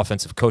on the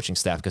offensive coaching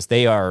staff because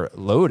they are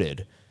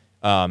loaded,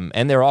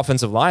 and their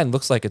offensive line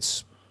looks like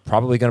it's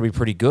probably going to be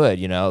pretty good.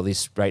 You know, at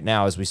least right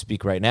now as we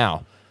speak right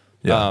now.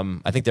 Yeah.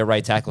 I think their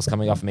right tackle's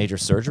coming off major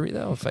surgery,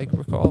 though, if I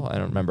recall. I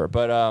don't remember.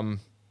 But,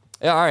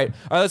 yeah, all right,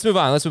 let's move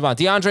on.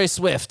 DeAndre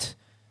Swift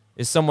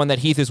is someone that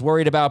Heath is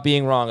worried about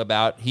being wrong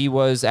about. He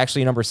was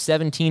actually number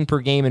 17 per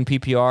game in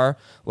PPR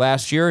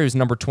last year. He was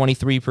number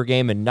 23 per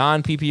game in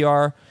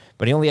non-PPR,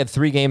 but he only had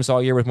 3 games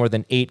all year with more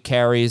than 8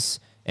 carries.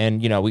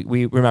 And, you know,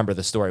 we remember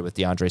the story with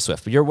DeAndre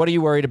Swift. But what are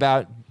you worried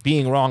about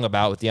being wrong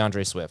about with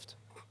DeAndre Swift?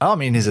 I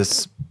mean, he's a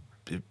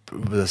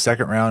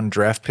second-round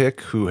draft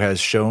pick who has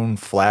shown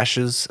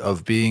flashes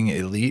of being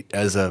elite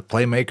as a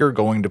playmaker,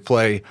 going to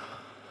play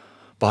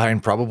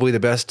behind probably the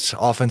best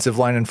offensive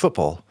line in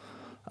football.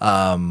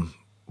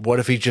 What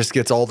if he just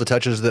gets all the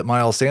touches that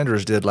Miles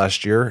Sanders did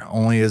last year,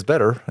 only is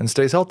better and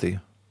stays healthy?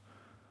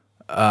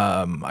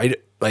 I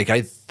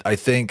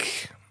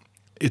think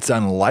it's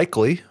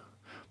unlikely,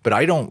 but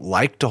I don't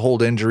like to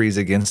hold injuries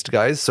against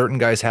guys. Certain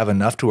guys have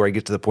enough to where I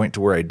get to the point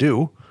to where I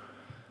do,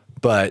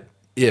 but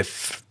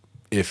if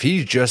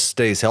he just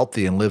stays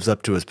healthy and lives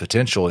up to his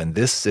potential in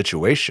this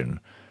situation,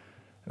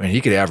 I mean, he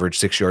could average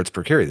 6 yards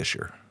per carry this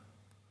year.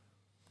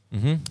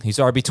 Mm-hmm. He's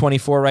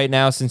RB24 right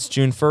now since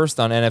June 1st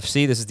on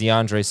NFC. This is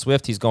DeAndre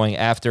Swift. He's going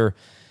after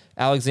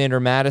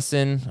Alexander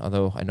Mattison,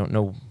 although I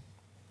don't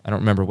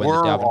remember when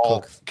We're the Dalvin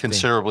all Cook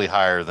considerably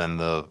higher than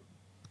the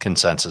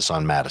consensus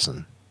on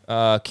Madison.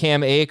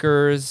 Cam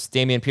Akers,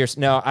 Damian Pierce.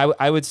 No,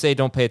 I would say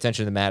don't pay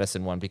attention to the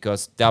Madison one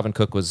because Dalvin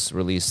Cook was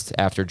released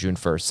after June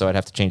 1st, so I'd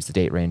have to change the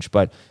date range.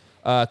 But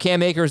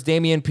Cam Akers,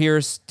 Damian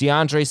Pierce,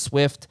 DeAndre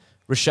Swift,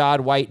 Rashad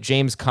White,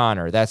 James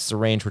Conner. That's the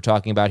range we're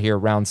talking about here,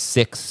 round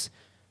 6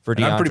 for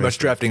DeAndre. I'm pretty much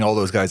Swift. drafting all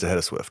those guys ahead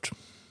of Swift.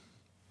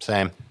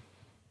 Same.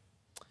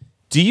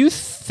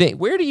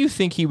 Where do you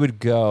think he would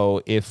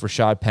go if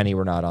Rashad Penny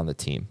were not on the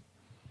team?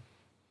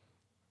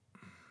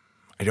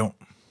 I don't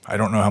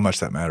know how much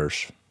that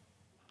matters.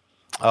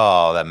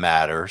 Oh, that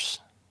matters.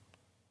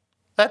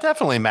 That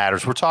definitely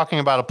matters. We're talking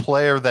about a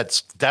player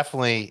that's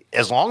definitely,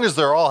 as long as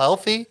they're all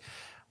healthy,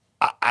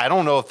 I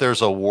don't know if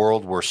there's a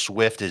world where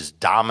Swift is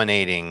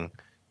dominating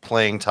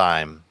playing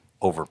time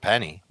over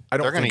Penny. I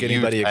don't think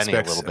anybody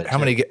expects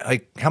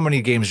how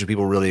many games do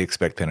people really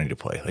expect Penny to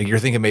play? Like you're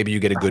thinking maybe you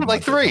get a good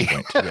like 3.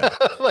 Yeah.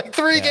 Like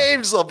 3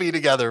 games they'll be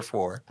together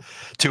for.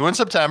 2 in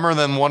September and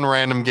then 1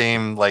 random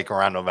game like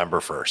around November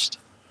 1st.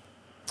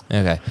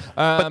 Okay.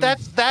 But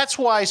that's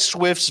why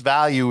Swift's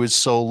value is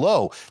so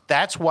low.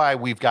 That's why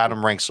we've got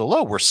him ranked so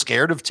low. We're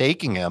scared of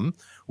taking him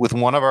with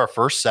one of our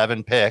first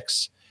 7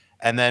 picks.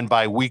 And then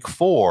by week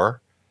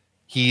 4,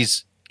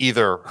 he's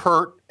either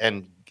hurt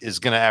and is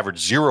going to average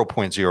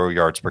 0.0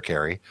 yards per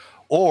carry,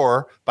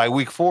 or by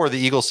week 4, the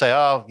Eagles say,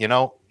 oh, you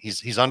know,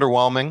 he's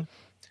underwhelming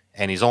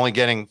and he's only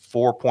getting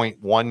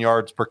 4.1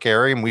 yards per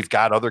carry. And we've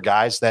got other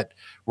guys that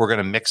we're going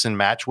to mix and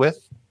match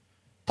with.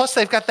 Plus,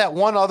 they've got that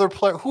one other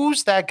player.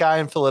 Who's that guy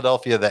in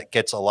Philadelphia that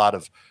gets a lot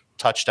of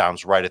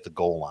touchdowns right at the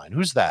goal line?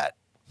 Who's that?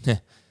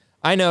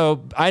 I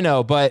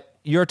know, but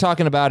you're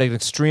talking about an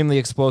extremely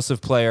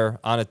explosive player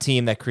on a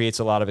team that creates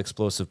a lot of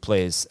explosive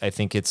plays. I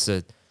think it's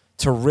a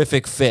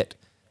terrific fit.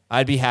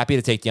 I'd be happy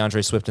to take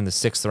DeAndre Swift in the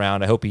 6th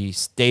round. I hope he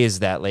stays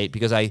that late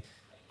because I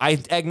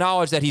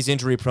acknowledge that he's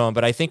injury prone,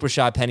 but I think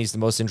Rashad Penny's the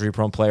most injury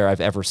prone player I've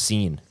ever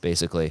seen,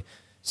 basically.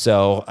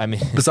 So, I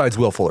mean, besides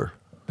Will Fuller.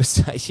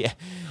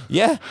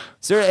 Yeah.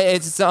 So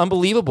it's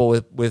unbelievable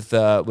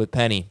with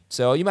Penny.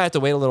 So you might have to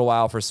wait a little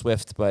while for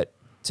Swift, but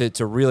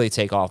to really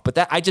take off.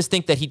 But I just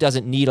think that he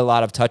doesn't need a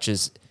lot of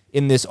touches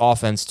in this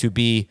offense to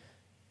be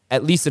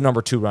at least a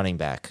number 2 running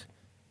back,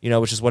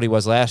 which is what he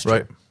was last year.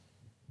 Right.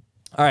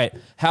 All right.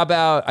 How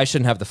about, I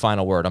shouldn't have the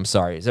final word. I'm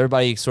sorry. Does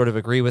everybody sort of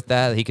agree with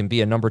that? He can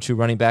be a number 2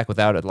 running back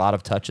without a lot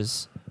of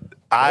touches?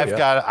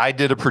 I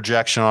did a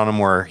projection on him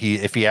where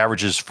if he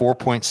averages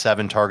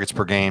 4.7 targets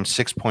per game,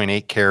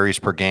 6.8 carries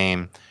per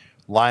game,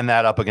 line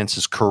that up against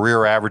his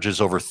career averages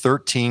over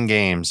 13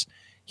 games,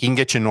 he can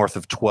get you north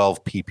of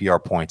 12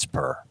 PPR points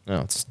per.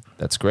 No,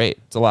 that's great.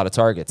 It's a lot of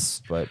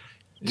targets, but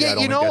yeah,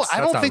 I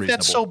don't think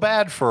that's so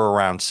bad for a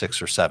round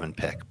 6 or 7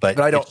 pick. But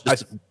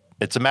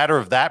it's a matter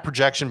of that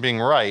projection being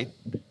right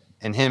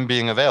and him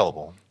being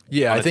available.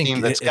 Yeah, I think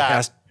team that's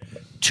got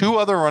 2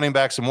 other running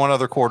backs and 1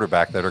 other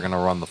quarterback that are going to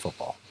run the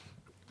football.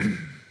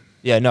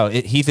 Yeah, no,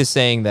 Heath is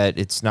saying that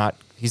he's not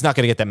going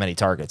to get that many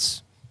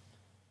targets.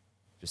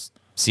 Just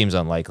seems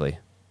unlikely.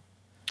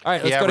 All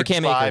right, let's go to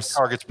Cam Akers. 5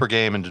 targets per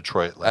game in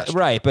Detroit last year.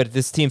 Right, but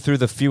this team threw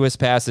the fewest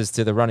passes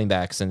to the running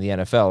backs in the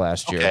NFL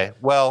last year. Okay,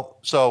 well,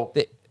 so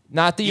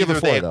not the year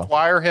before, they though.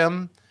 acquire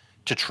him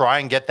to try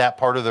and get that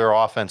part of their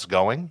offense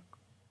going,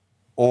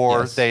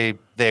 or they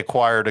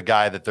acquired a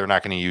guy that they're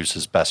not going to use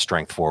his best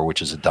strength for,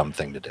 which is a dumb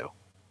thing to do.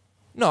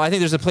 No, I think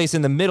there's a place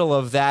in the middle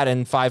of that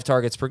and 5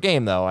 targets per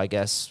game, though, I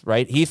guess,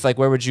 right? Heath,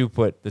 where would you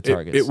put the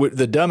targets?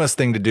 The dumbest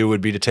thing to do would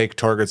be to take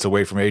targets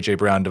away from A.J.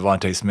 Brown,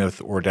 Devontae Smith,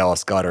 or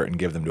Dallas Goedert and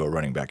give them to a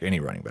running back, any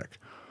running back.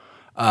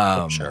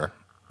 Sure.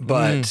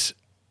 But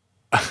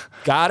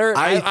Goedert?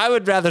 I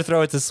would rather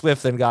throw it to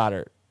Swift than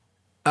Goedert.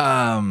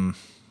 I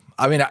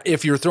mean,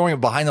 if you're throwing it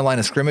behind the line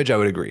of scrimmage, I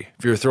would agree.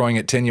 If you're throwing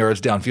it 10 yards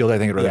downfield, I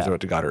think I'd rather throw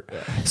it to Goedert.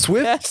 Yeah.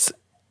 Swift's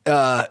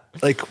how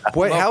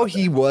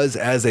he was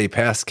as a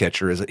pass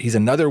catcher is he's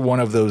another one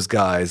of those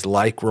guys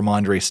like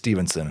Ramondre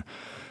Stevenson,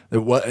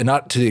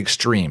 not to the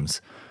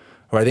extremes.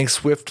 Where I think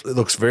Swift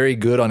looks very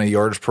good on a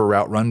yards per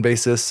route run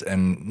basis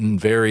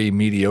and very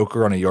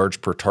mediocre on a yards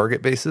per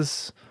target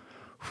basis,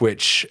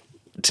 which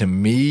to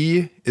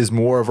me is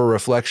more of a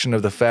reflection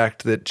of the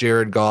fact that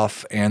Jared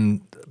Goff and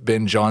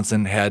Ben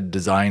Johnson had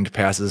designed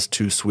passes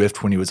to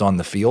Swift when he was on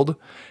the field,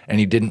 and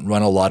he didn't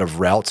run a lot of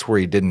routes where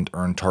he didn't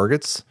earn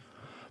targets.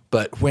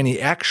 But when he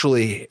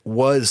actually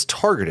was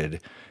targeted,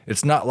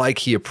 it's not like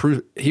he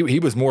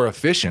was more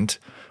efficient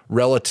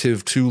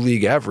relative to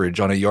league average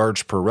on a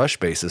yards per rush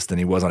basis than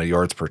he was on a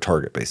yards per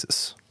target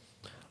basis.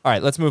 All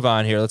right, let's move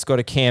on here. Let's go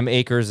to Cam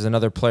Akers, is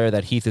another player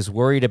that Heath is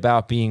worried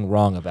about being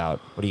wrong about.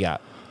 What do you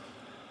got?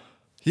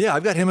 Yeah,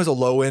 I've got him as a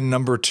low-end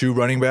number 2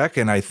 running back,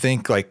 and I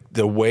think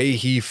the way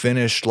he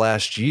finished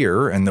last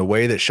year and the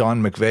way that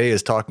Sean McVay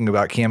is talking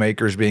about Cam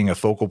Akers being a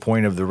focal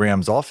point of the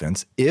Rams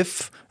offense,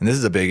 and this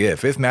is a big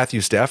if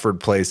Matthew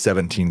Stafford plays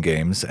 17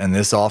 games and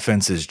this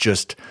offense is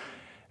just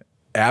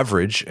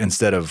average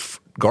instead of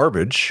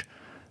garbage,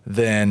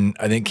 then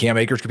I think Cam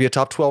Akers could be a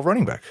top 12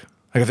 running back.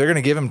 If they're going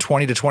to give him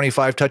 20 to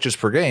 25 touches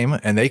per game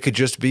and they could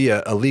just be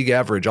a league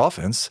average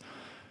offense,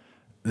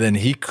 then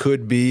he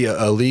could be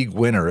a league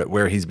winner at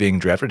where he's being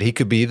drafted. He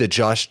could be the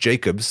Josh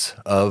Jacobs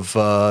of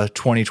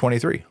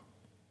 2023.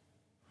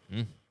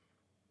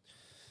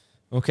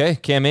 Okay,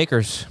 Cam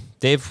Akers.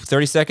 Dave,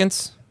 30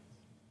 seconds.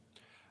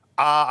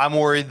 I'm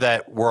worried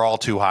that we're all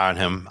too high on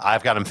him.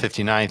 I've got him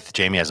 59th.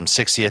 Jamie has him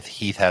 60th.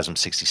 Heath has him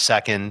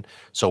 62nd.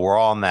 So we're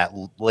all in that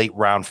late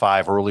round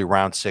 5, early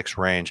round 6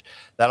 range.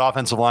 That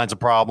offensive line's a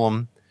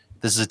problem.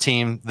 This is a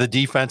team. The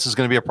defense is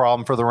going to be a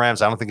problem for the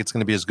Rams. I don't think it's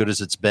going to be as good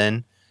as it's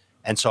been.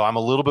 And so I'm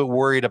a little bit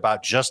worried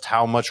about just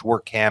how much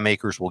work Cam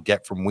Akers will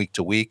get from week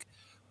to week.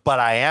 But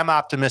I am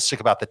optimistic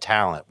about the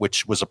talent,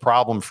 which was a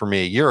problem for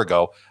me a year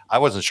ago. I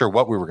wasn't sure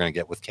what we were going to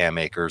get with Cam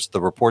Akers. The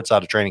reports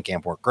out of training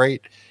camp weren't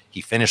great. He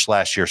finished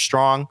last year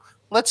strong.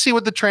 Let's see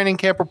what the training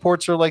camp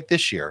reports are like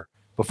this year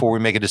before we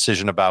make a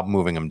decision about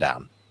moving him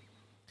down.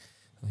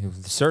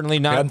 Certainly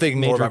not. Yeah, I'm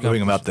thinking more about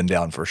moving him up than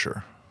down for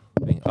sure.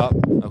 Up.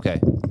 Okay.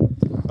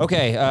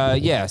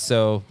 Yeah.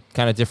 So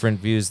kind of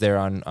different views there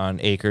on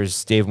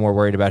Akers. Dave more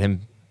worried about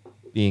him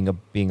being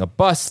a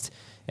bust,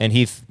 and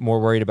Heath more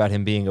worried about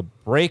him being a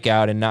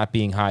breakout and not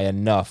being high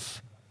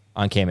enough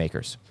on Cam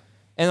Akers.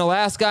 And the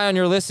last guy on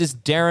your list is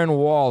Darren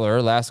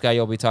Waller. Last guy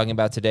you'll be talking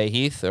about today,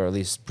 Heath, or at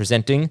least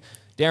presenting.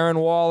 Darren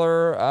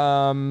Waller.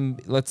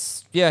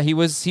 He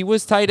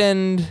was tight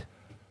end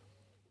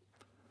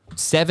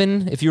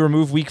 7 if you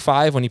remove week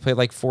 5 when he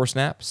played 4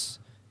 snaps.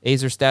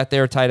 Azer stat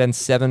there, tight end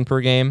 7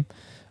 per game.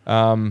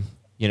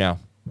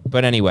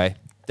 But anyway,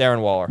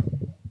 Darren Waller.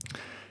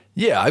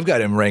 Yeah, I've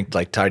got him ranked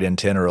tight end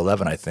 10 or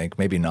 11, I think,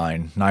 maybe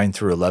 9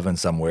 through 11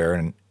 somewhere.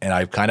 And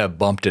I've kind of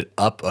bumped it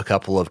up a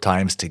couple of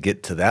times to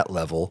get to that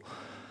level.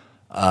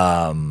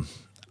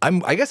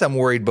 I guess I'm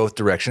worried both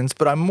directions,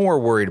 but I'm more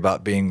worried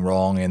about being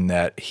wrong in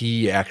that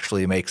he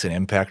actually makes an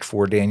impact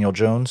for Daniel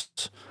Jones.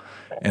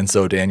 And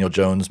so Daniel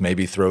Jones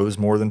maybe throws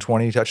more than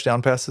 20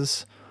 touchdown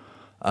passes.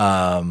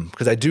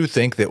 Because I do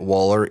think that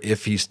Waller,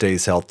 if he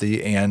stays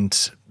healthy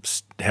and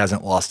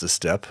hasn't lost a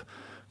step,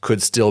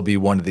 could still be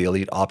one of the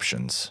elite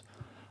options.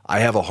 I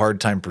have a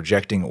hard time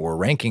projecting or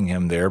ranking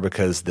him there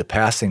because the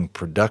passing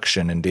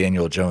production in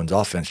Daniel Jones'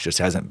 offense just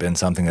hasn't been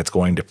something that's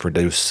going to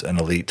produce an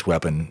elite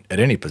weapon at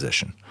any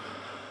position.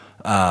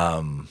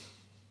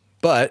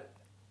 But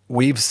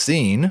we've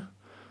seen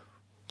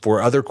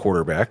for other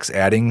quarterbacks,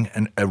 adding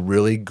a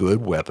really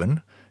good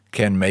weapon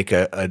can make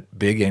a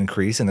big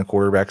increase in the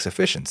quarterback's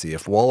efficiency.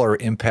 If Waller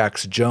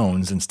impacts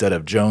Jones instead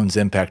of Jones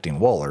impacting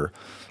Waller,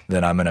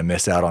 then I'm going to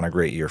miss out on a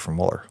great year from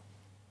Waller.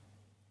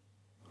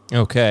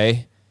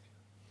 Okay.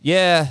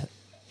 Yeah.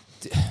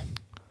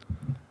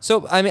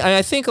 So, I mean,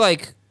 I think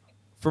like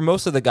for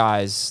most of the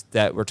guys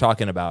that we're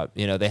talking about,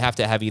 they have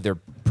to have either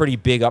pretty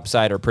big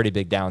upside or pretty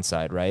big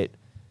downside, right?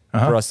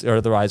 For us, or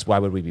otherwise, why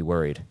would we be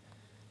worried?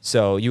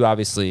 So you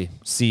obviously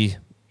see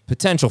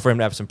potential for him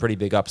to have some pretty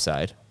big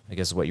upside, I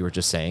guess is what you were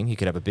just saying. He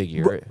could have a big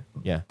year.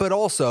 Yeah. But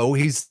also,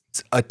 he's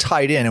a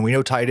tight end, and we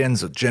know tight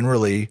ends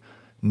generally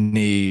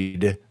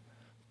need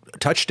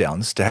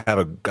touchdowns to have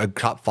a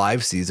top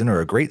 5 season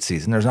or a great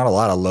season. There's not a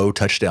lot of low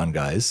touchdown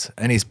guys,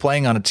 and he's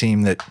playing on a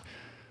team that,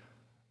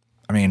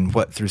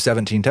 threw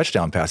 17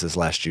 touchdown passes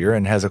last year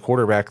and has a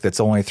quarterback that's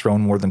only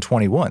thrown more than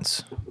 20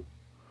 once.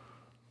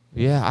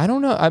 Yeah, I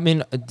don't know. I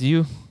mean, do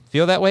you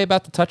feel that way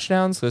about the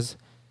touchdowns? Because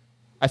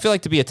I feel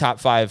like to be a top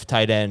 5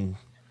 tight end,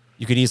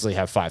 you could easily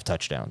have 5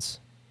 touchdowns.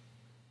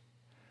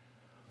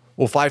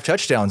 Well, 5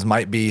 touchdowns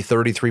might be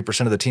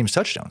 33% of the team's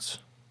touchdowns.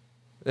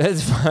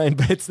 That's fine,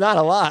 but it's not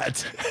a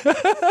lot.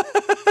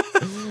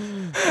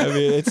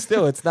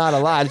 It's not a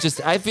lot. It's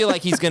just, I feel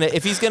like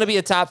if he's gonna be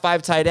a top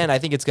 5 tight end, I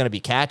think it's gonna be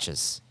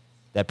catches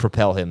that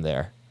propel him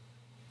there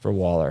for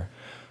Waller.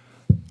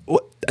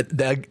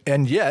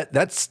 And yet,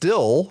 that's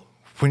still,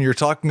 when you're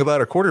talking about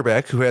a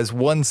quarterback who has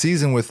one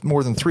season with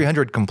more than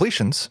 300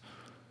 completions,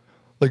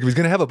 like if he's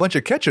going to have a bunch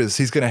of catches,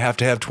 he's going to have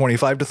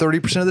 25 to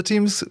 30% of the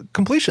team's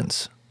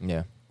completions.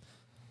 Yeah.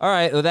 All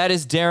right, well, that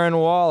is Darren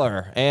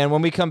Waller. And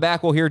when we come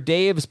back, we'll hear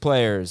Dave's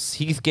players.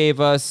 Heath gave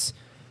us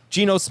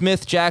Geno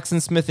Smith, Jackson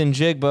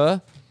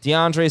Smith-Njigba,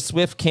 DeAndre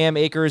Swift, Cam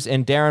Akers,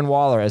 and Darren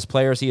Waller as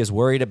players he is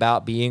worried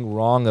about being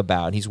wrong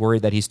about. He's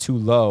worried that he's too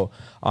low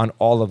on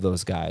all of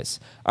those guys.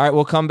 All right,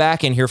 we'll come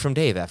back and hear from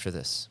Dave after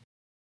this.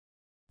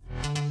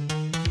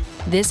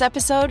 This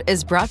episode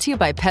is brought to you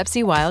by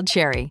Pepsi Wild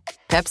Cherry.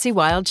 Pepsi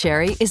Wild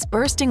Cherry is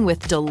bursting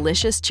with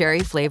delicious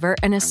cherry flavor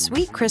and a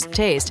sweet, crisp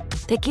taste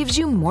that gives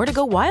you more to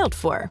go wild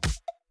for.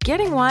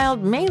 Getting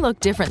wild may look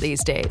different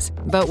these days,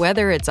 but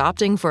whether it's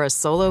opting for a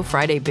solo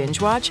Friday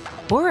binge watch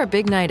or a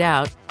big night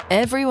out,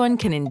 everyone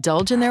can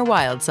indulge in their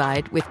wild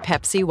side with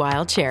Pepsi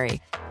Wild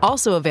Cherry.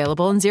 Also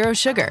available in Zero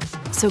Sugar.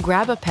 So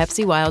grab a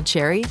Pepsi Wild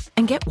Cherry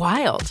and get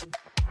wild.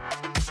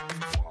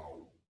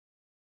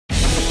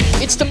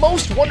 It's the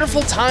most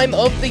wonderful time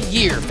of the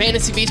year.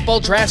 Fantasy baseball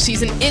draft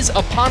season is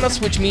upon us,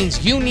 which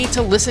means you need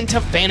to listen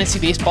to Fantasy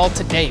Baseball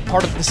Today,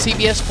 part of the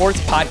CBS Sports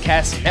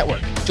Podcast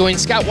Network. Join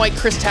Scott White,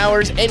 Chris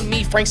Towers, and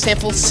me, Frank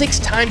Stanfield, 6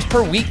 times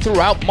per week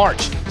throughout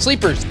March.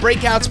 Sleepers,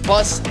 breakouts,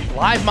 busts,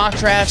 live mock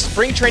drafts,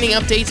 spring training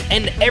updates,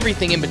 and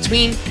everything in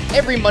between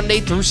every Monday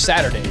through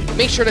Saturday.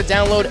 Make sure to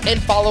download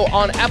and follow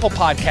on Apple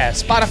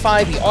Podcasts,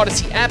 Spotify, the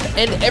Odyssey app,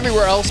 and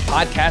everywhere else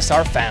podcasts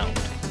are found.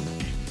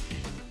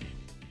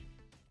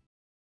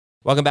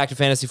 Welcome back to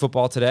Fantasy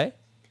Football Today.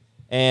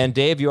 And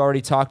Dave, you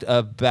already talked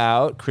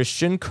about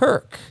Christian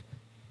Kirk.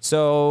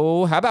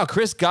 So how about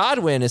Chris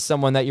Godwin is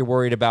someone that you're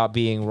worried about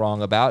being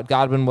wrong about?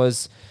 Godwin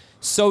was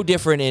so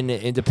different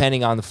in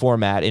depending on the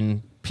format.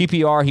 In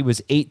PPR, he was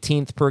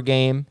 18th per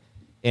game.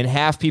 In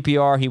half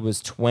PPR, he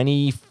was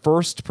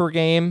 21st per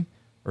game,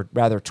 or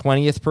rather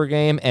 20th per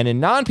game. And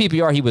in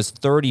non-PPR, he was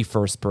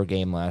 31st per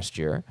game last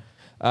year.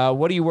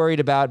 What are you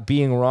worried about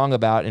being wrong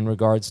about in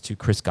regards to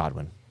Chris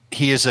Godwin?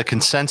 He is a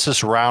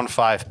consensus round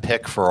 5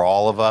 pick for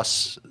all of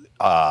us.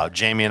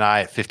 Jamie and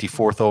I at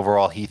 54th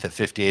overall, Heath at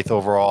 58th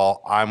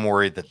overall. I'm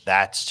worried that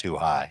that's too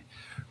high.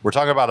 We're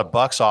talking about a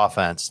Bucs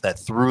offense that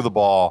threw the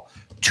ball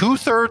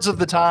 2/3 of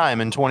the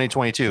time in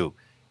 2022,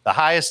 the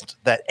highest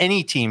that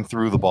any team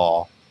threw the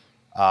ball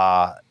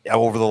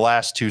over the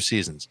last 2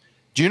 seasons.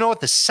 Do you know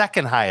what the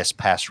second highest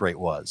pass rate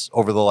was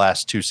over the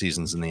last 2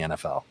 seasons in the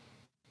NFL?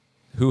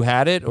 Who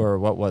had it, or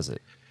what was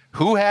it?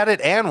 Who had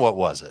it and what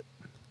was it?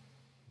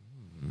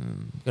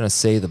 I'm going to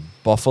say the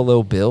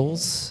Buffalo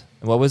Bills.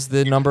 What was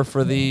the number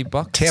for the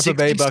Bucs? Tampa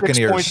Bay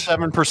Buccaneers.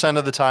 66.7%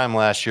 of the time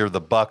last year, the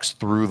Bucs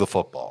threw the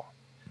football.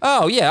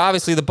 Oh, yeah,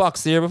 obviously the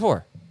Bucs the year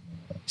before.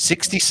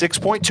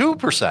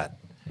 66.2%.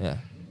 Yeah.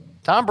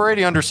 Tom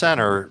Brady under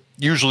center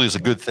usually is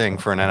a good thing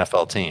for an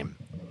NFL team.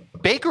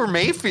 Baker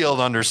Mayfield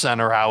under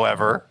center,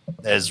 however,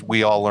 as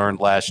we all learned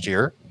last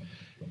year,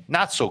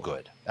 not so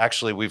good.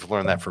 Actually, we've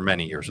learned that for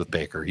many years with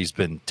Baker. He's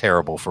been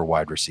terrible for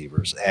wide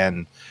receivers.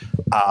 And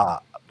I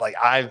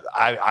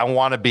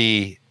want to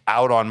be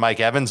out on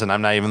Mike Evans, and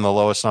I'm not even the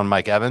lowest on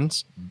Mike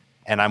Evans.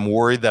 And I'm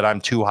worried that I'm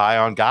too high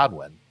on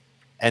Godwin.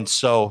 And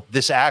so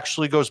this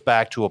actually goes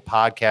back to a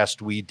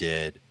podcast we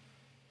did.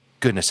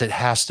 Goodness, it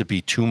has to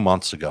be 2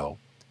 months ago,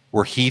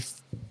 where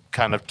Heath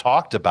kind of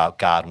talked about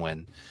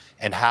Godwin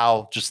and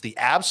how just the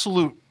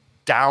absolute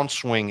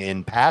downswing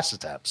in pass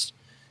attempts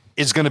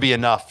is going to be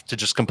enough to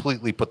just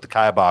completely put the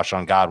kibosh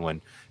on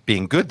Godwin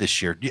being good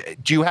this year.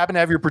 Do you happen to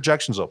have your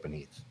projections open,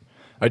 Heath?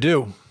 I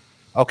do.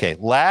 Okay.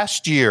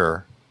 Last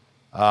year,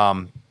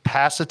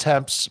 pass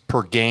attempts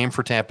per game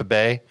for Tampa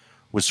Bay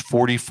was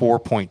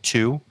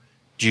 44.2.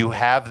 Do you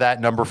have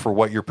that number for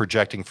what you're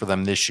projecting for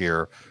them this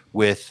year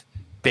with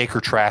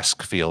Baker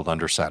Traskfield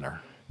under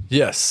center?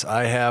 Yes,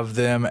 I have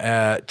them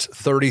at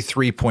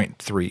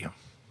 33.3.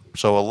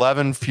 So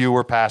 11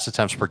 fewer pass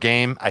attempts per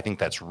game. I think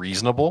that's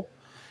reasonable.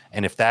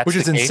 And if that's which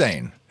is the case,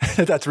 insane.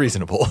 That's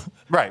reasonable.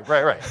 Right.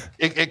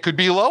 It could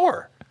be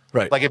lower.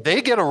 Right. Like if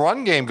they get a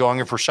run game going,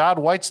 if Rashad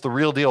White's the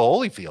real deal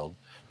Holyfield,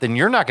 then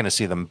you're not going to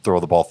see them throw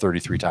the ball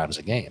 33 times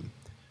a game.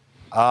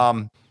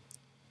 I'm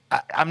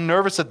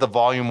nervous that the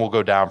volume will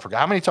go down.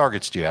 How many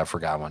targets do you have for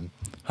Godwin?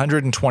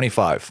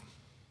 125.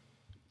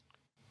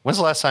 When's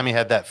the last time he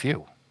had that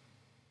few?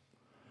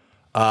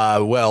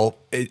 Well,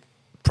 it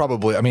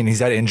probably. I mean, he's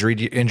had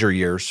injury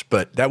years,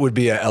 but that would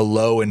be a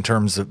low in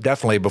terms of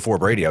definitely before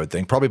Brady. I would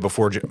think probably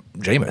before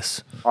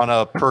Jameis. On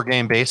a per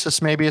game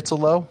basis, maybe it's a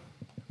low.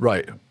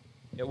 Right.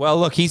 Well,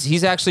 look,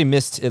 he's actually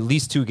missed at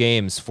least 2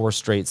 games, 4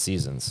 straight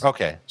seasons.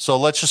 Okay, so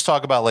let's just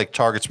talk about like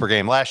targets per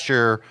game. Last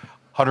year,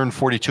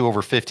 142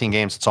 over 15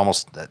 games. It's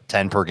almost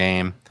 10 per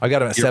game. I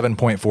got him at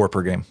 7.4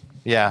 per game.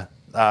 Yeah.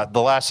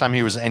 The last time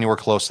he was anywhere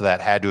close to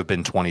that had to have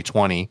been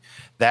 2020.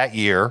 That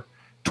year,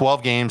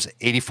 12 games,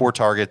 84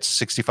 targets,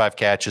 65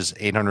 catches,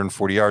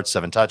 840 yards,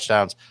 7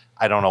 touchdowns.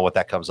 I don't know what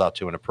that comes out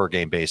to on a per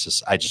game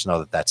basis. I just know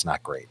that that's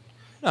not great.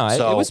 No,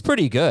 it was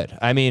pretty good.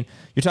 I mean,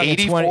 you're talking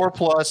 84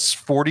 plus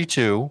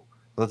 42.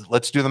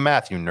 Let's do the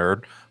math, you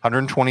nerd.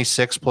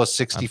 126 plus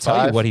 65. I'll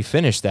tell you what he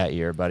finished that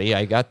year, buddy.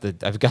 I've got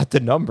the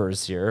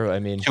numbers here. I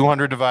mean,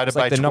 200 divided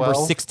by the 12. number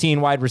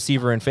 16 wide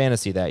receiver in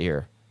fantasy that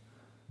year.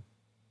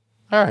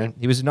 All right.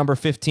 He was number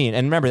 15.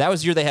 And remember, that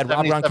was the year they had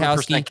Rob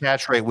Gronkowski.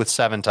 Catch rate with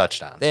 7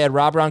 touchdowns. They had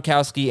Rob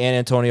Gronkowski and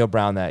Antonio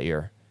Brown that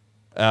year.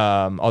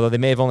 Although they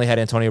may have only had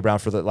Antonio Brown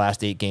for the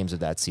last 8 games of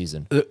that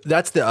season.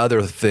 That's the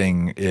other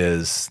thing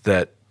is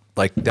that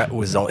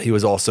he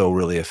was also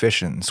really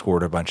efficient and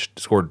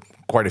scored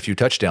quite a few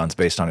touchdowns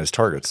based on his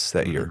targets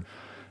that year.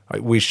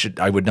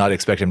 I would not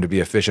expect him to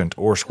be efficient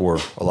or score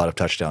a lot of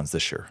touchdowns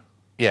this year.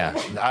 Yeah,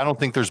 I don't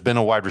think there's been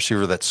a wide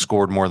receiver that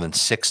scored more than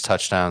 6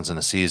 touchdowns in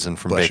a season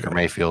from Baker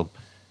Mayfield.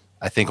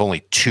 I think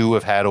only 2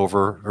 have had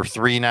over, or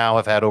 3 now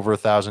have had over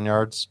 1,000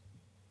 yards.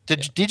 Did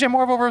DJ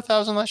Moore have over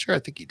 1,000 last year? I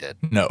think he did.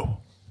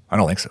 No, I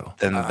don't think so.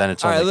 Then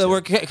it's all only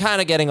right. 2. We're kind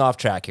of getting off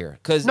track here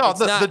because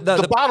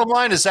the bottom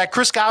line is that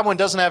Chris Godwin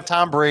doesn't have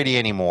Tom Brady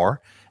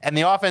anymore, and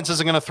the offense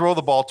isn't going to throw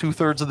the ball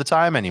 2/3 of the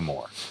time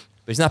anymore.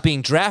 But he's not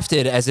being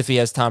drafted as if he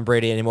has Tom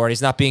Brady anymore, and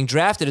he's not being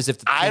drafted as if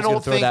the team's going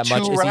to throw that much. I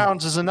don't think 2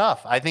 rounds is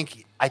enough. I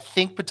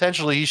think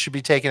potentially he should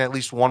be taken at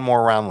least 1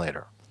 more round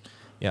later.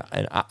 Yeah,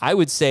 and I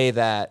would say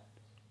that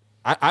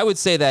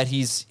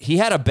he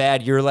had a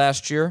bad year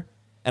last year,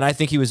 and I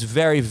think he was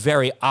very,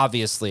 very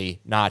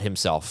obviously not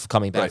himself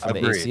coming back from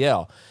the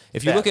ACL.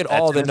 If you look at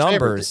all the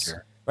numbers,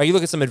 right, you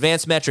look at some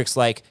advanced metrics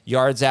like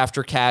yards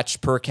after catch,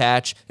 per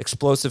catch,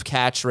 explosive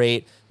catch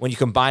rate. When you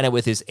combine it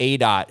with his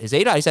ADOT,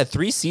 he's had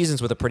 3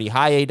 seasons with a pretty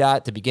high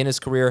ADOT to begin his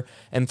career,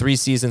 and 3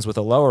 seasons with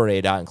a lower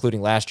ADOT,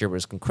 including last year, where it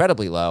was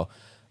incredibly low.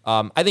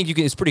 I think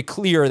it's pretty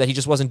clear that he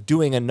just wasn't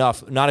doing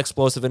enough, not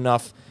explosive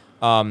enough,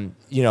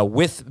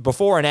 with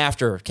before and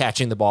after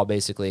catching the ball,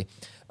 basically,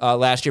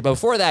 last year. But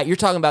before that, you're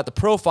talking about the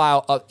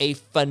profile of a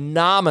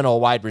phenomenal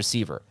wide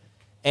receiver.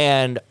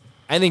 And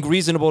I think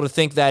reasonable to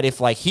think that if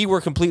he were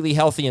completely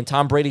healthy and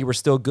Tom Brady were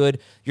still good,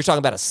 you're talking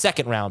about a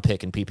 2nd-round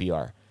pick in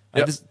PPR,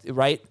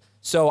 right?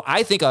 So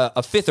I think a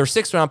 5th or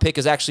 6th-round pick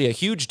is actually a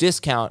huge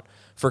discount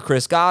for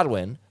Chris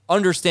Godwin,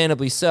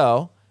 understandably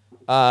so.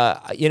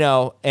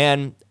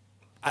 And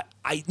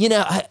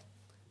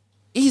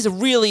he's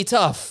really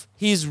tough.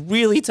 He's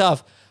really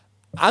tough.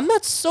 I'm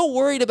not so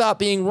worried about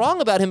being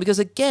wrong about him because,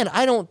 again,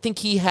 I don't think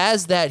he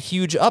has that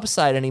huge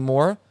upside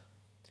anymore.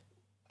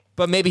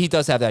 But maybe he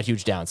does have that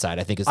huge downside,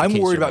 I think. I'm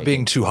worried about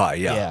being too high,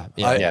 yeah.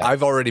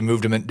 I've already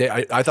moved him in.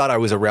 I thought I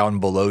was a round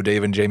below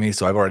Dave and Jamie,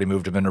 so I've already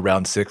moved him in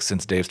around 6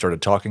 since Dave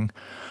started talking.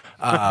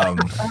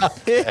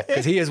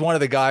 Because he is one of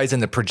the guys in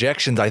the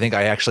projections. I think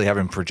I actually have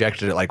him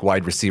projected at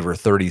wide receiver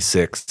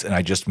 36, and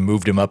I just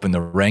moved him up in the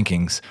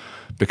rankings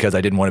because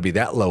I didn't want to be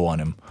that low on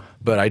him.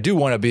 But I do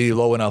want to be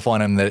low enough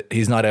on him that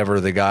he's not ever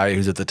the guy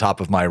who's at the top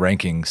of my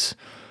rankings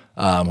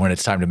when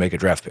it's time to make a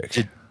draft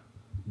pick.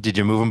 Did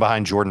you move him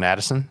behind Jordan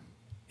Addison?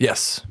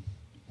 Yes.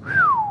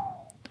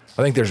 I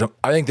think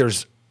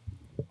there's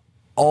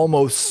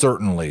almost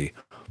certainly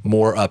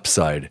more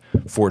upside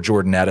for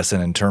Jordan Addison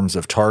in terms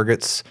of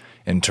targets,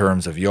 in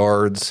terms of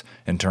yards,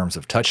 in terms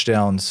of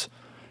touchdowns.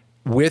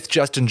 With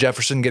Justin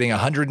Jefferson getting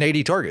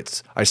 180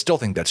 targets, I still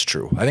think that's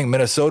true. I think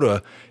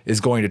Minnesota is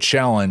going to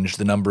challenge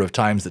the number of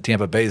times that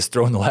Tampa Bay has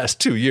thrown the last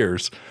 2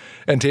 years,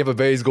 and Tampa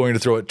Bay is going to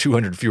throw it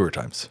 200 fewer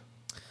times.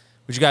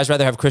 Would you guys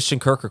rather have Christian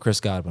Kirk or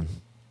Chris Godwin?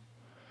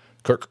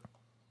 Kirk.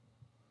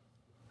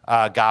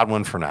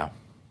 Godwin for now.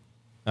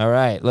 All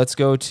right, let's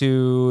go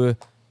to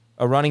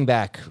a running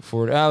back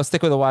let's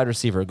stick with a wide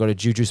receiver. Go to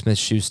Juju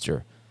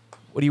Smith-Schuster.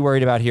 What are you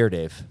worried about here,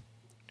 Dave?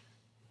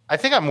 I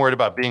think I'm worried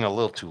about being a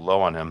little too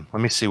low on him.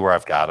 Let me see where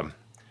I've got him.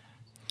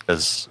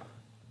 Because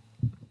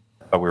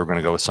I thought we were going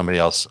to go with somebody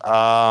else.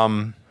 Got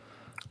him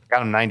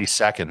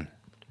 92nd.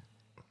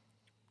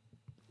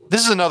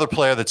 This is another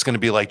player that's going to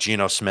be like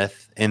Geno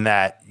Smith in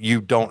that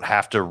you don't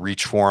have to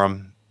reach for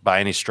him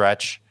by any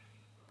stretch.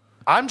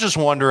 I'm just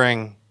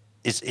wondering,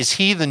 is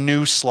he the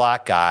new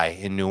slot guy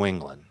in New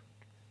England?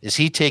 Is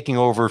he taking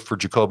over for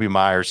Jakobi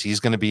Meyers? He's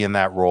going to be in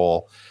that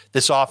role.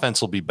 This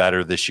offense will be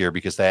better this year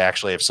because they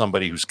actually have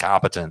somebody who's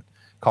competent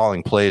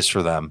calling plays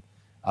for them.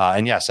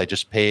 And yes, I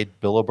just paid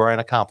Bill O'Brien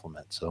a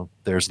compliment. So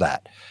there's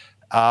that.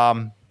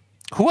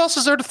 Who else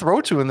is there to throw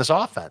to in this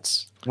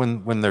offense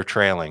when they're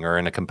trailing or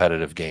in a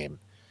competitive game?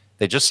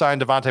 They just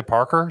signed Devontae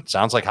Parker. It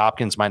sounds like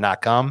Hopkins might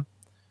not come.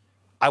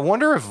 I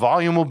wonder if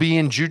volume will be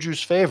in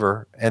Juju's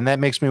favor, and that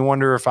makes me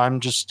wonder if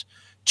I'm just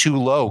too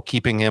low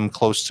keeping him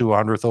close to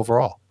 100th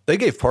overall. They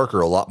gave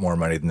Parker a lot more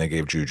money than they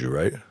gave Juju,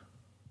 right?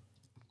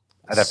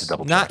 I'd have to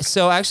double check.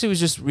 So I actually was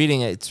just reading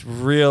it. It's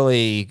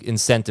really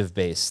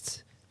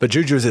incentive-based. But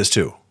Juju's is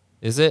too.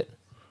 Is it?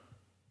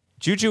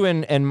 Juju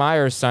and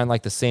Myers signed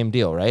like the same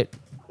deal, right?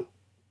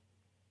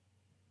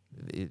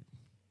 I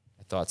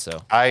thought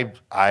so. I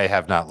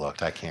have not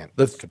looked. I can't.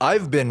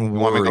 I've been worried. You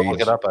want me to go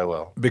look it up? I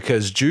will.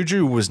 Because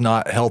Juju was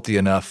not healthy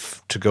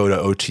enough to go to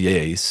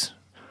OTAs.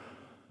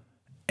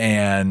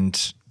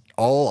 And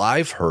all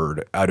I've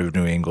heard out of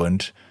New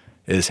England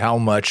is how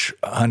much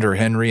Hunter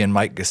Henry and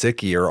Mike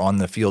Gesicki are on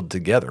the field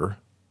together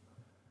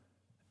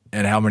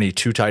and how many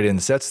 2 tight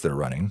end sets they're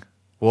running.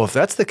 Well, if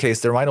that's the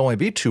case, there might only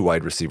be 2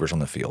 wide receivers on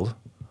the field.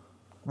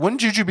 Wouldn't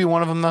Juju be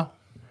one of them, though?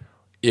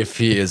 If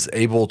he is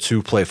able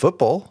to play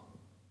football.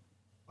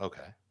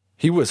 Okay.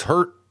 He was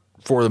hurt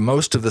for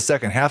most of the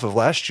second half of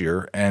last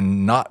year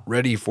and not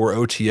ready for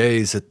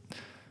OTAs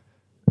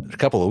a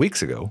couple of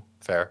weeks ago.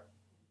 Fair.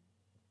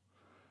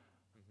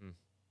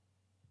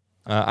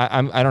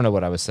 I don't know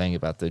what I was saying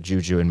about the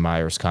Juju and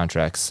Myers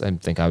contracts. I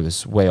think I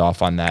was way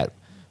off on that,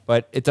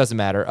 but it doesn't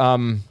matter.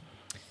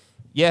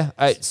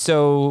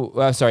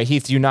 Sorry,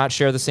 Heath, do you not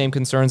share the same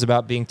concerns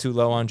about being too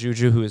low on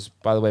Juju, who is,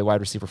 by the way, wide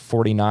receiver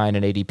 49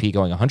 and ADP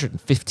going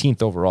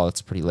 115th overall?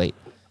 That's pretty late.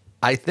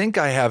 I think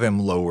I have him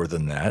lower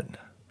than that.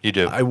 You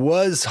do? I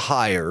was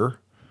higher.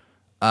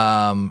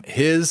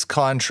 His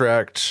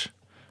contract,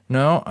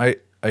 no, I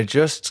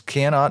just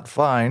cannot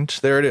find.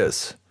 There it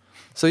is.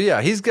 So,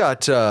 yeah, he's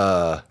got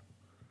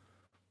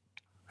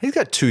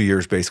 2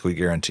 years basically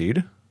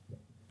guaranteed.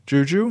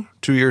 Juju,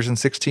 2 years and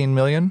 $16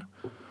 million.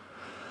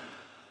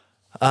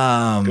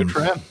 Good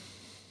for him.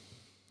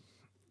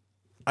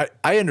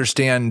 I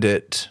understand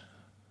it,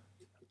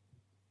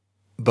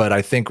 but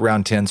I think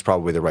round 10 is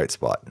probably the right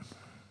spot.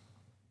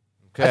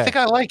 Okay. I think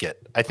I like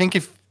it. I think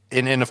if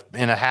in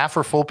a half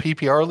or full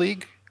PPR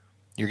league,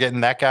 you're getting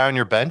that guy on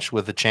your bench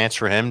with a chance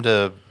for him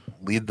to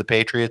lead the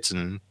Patriots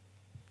in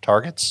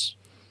targets,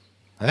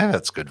 I think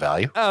that's good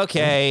value.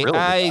 Okay,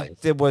 really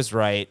it was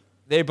right.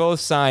 They both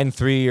signed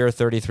 3-year,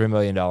 $33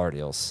 million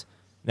deals.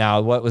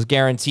 Now, what was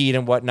guaranteed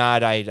and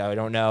whatnot, I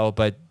don't know,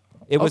 but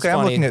it was funny.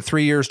 I'm looking at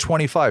 3 years,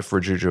 25 for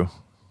Juju.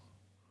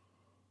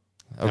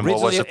 And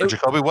what was it for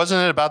Jacoby?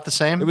 Wasn't it about the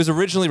same? It was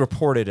originally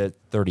reported at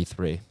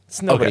 33.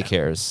 Nobody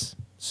cares.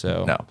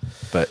 So no,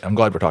 but I'm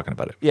glad we're talking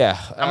about it. Yeah.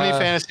 How many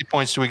fantasy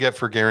points do we get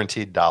for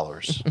guaranteed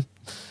dollars?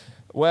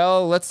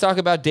 Well, let's talk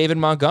about David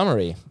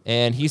Montgomery,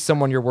 and he's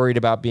someone you're worried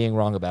about being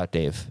wrong about,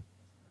 Dave.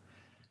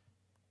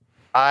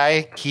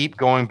 I keep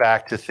going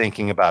back to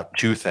thinking about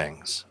two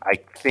things. I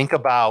think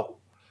about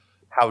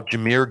how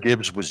Jahmyr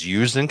Gibbs was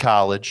used in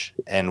college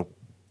and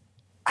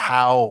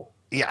how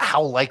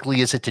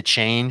likely is it to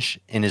change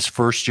in his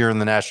first year in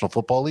the National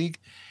Football League.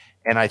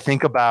 And I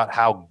think about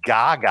how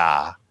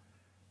gaga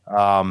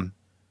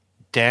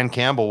Dan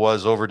Campbell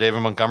was over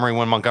David Montgomery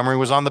when Montgomery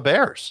was on the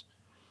Bears.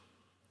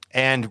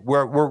 And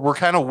we're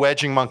kind of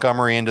wedging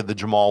Montgomery into the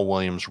Jamal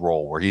Williams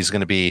role where he's going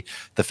to be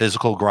the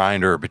physical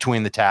grinder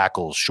between the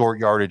tackles, short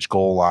yardage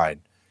goal line.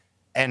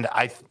 And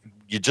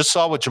you just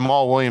saw what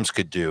Jamal Williams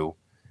could do.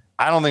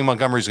 I don't think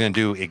Montgomery's going to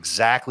do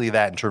exactly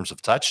that in terms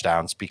of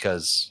touchdowns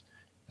because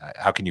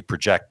how can you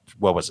project,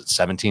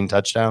 17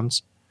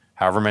 touchdowns?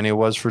 However many it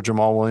was for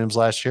Jamal Williams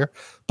last year.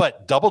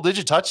 But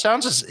double-digit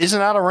touchdowns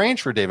isn't out of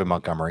range for David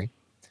Montgomery.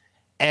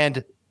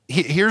 And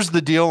here's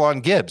the deal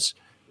on Gibbs.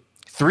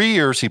 3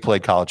 years he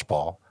played college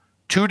ball,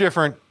 2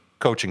 different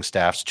coaching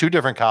staffs, 2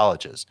 different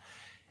colleges.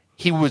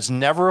 He was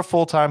never a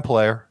full-time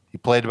player. He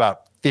played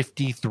about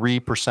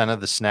 53%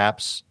 of the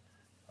snaps.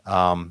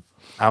 I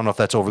don't know if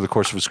that's over the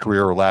course of his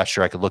career or last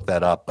year. I could look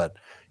that up, but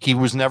he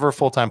was never a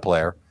full-time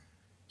player.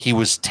 He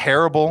was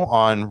terrible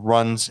on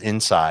runs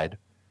inside,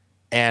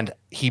 and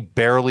he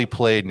barely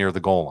played near the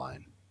goal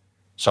line.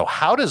 So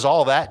how does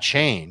all that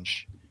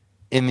change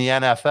in the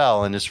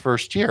NFL in his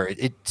first year?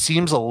 It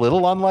seems a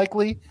little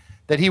unlikely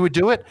that he would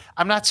do it.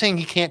 I'm not saying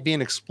he can't be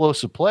an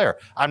explosive player.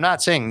 I'm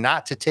not saying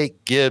not to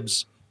take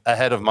Gibbs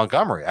ahead of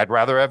Montgomery. I'd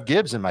rather have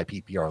Gibbs in my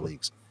PPR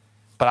leagues.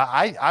 But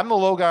I'm the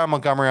low guy on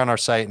Montgomery on our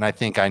site, and I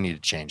think I need to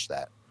change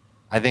that.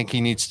 I think he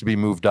needs to be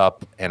moved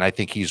up, and I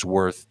think he's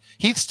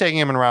taking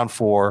him in round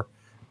 4.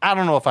 I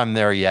don't know if I'm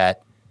there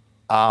yet.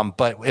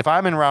 But if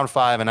I'm in round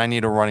 5 and I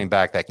need a running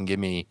back that can give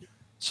me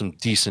some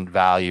decent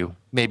value,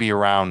 maybe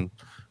around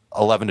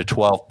 11 to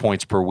 12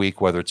 points per week,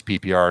 whether it's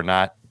PPR or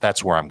not,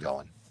 that's where I'm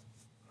going.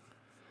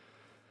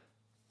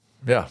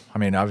 Yeah, I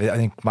mean, I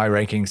think my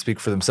rankings speak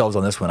for themselves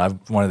on this one.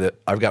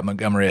 I've got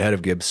Montgomery ahead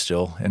of Gibbs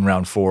still in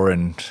round 4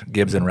 and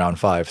Gibbs in round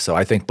 5. So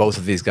I think both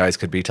of these guys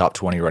could be top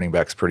 20 running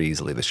backs pretty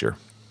easily this year.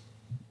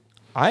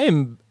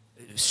 I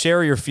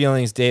share your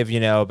feelings, Dave,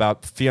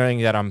 about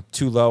fearing that I'm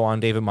too low on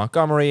David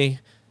Montgomery.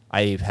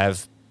 I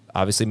have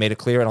obviously made it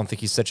clear I don't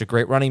think he's such a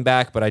great running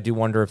back, but I do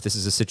wonder if this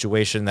is a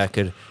situation that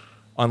could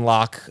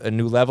unlock a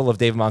new level of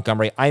David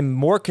Montgomery. I'm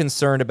more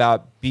concerned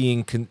about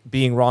being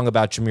wrong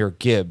about Jahmyr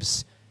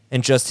Gibbs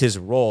and just his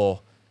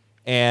role.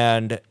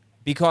 And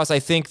because I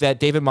think that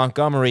David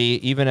Montgomery,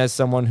 even as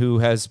someone who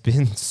has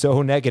been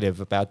so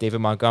negative about David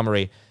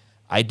Montgomery,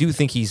 I do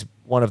think he's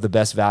one of the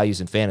best values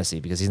in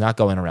fantasy because he's not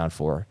going around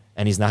 4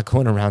 and he's not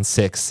going around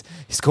 6.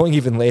 He's going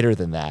even later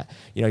than that.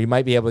 You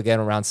might be able to get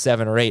him around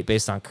 7 or 8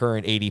 based on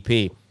current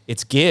ADP.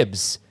 It's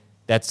Gibbs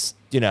that's,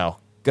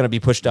 going to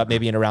be pushed up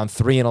maybe in around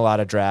 3 in a lot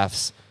of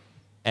drafts.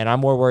 And I'm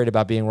more worried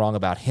about being wrong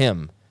about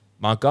him.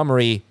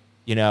 Montgomery,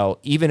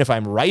 even if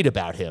I'm right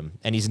about him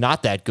and he's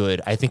not that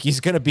good, I think he's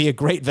going to be a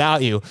great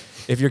value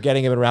if you're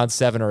getting him at around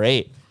 7 or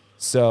 8.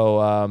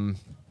 So,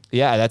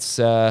 that's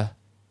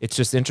it's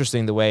just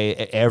interesting the way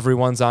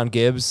everyone's on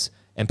Gibbs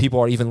and people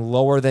are even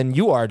lower than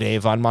you are,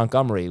 Dave, on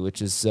Montgomery, which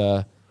is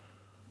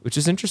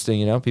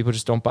interesting. People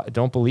just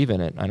don't believe in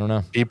it. I don't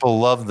know. People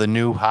love the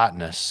new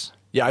hotness.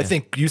 Yeah, I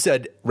think you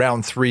said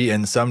round 3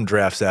 in some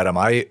drafts, Adam.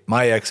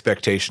 My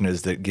expectation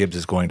is that Gibbs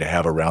is going to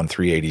have a round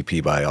 3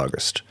 ADP by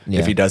August. Yeah.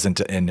 If he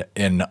doesn't in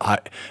high,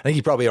 I think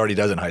he probably already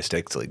does in high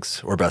stakes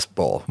leagues or best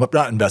ball, but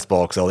not in best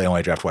ball because they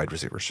only draft wide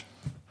receivers.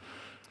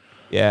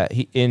 Yeah,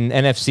 in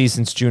NFC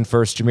since June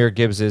 1st, Jahmyr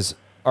Gibbs is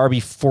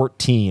RB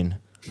 14,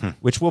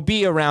 which will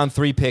be a round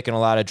 3 pick in a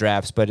lot of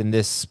drafts, but in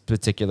this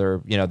particular,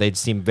 they'd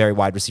seem very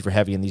wide receiver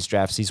heavy in these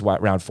drafts. He's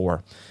round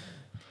 4.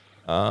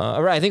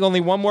 All right, I think only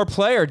one more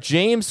player,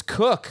 James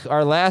Cook,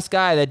 our last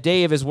guy that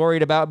Dave is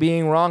worried about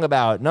being wrong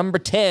about. Number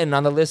 10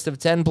 on the list of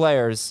 10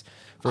 players.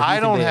 I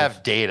don't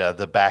have data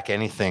to back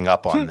anything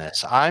up on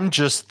this. I'm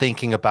just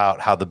thinking about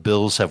how the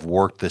Bills have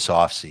worked this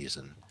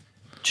offseason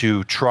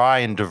to try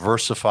and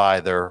diversify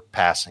their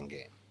passing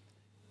game.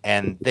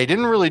 And they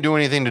didn't really do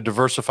anything to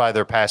diversify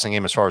their passing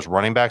game as far as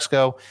running backs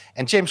go.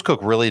 And James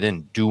Cook really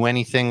didn't do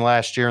anything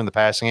last year in the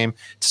passing game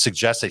to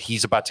suggest that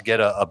he's about to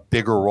get a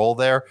bigger role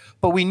there.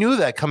 But we knew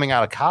that coming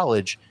out of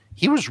college,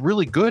 he was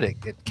really good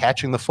at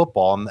catching the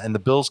football, and the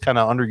Bills kind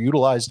of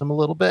underutilized him a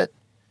little bit.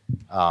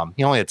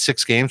 He only had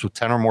 6 games with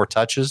 10 or more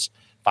touches.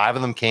 5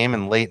 of them came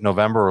in late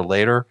November or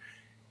later.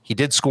 He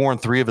did score in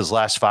 3 of his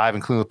last 5,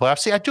 including the playoffs.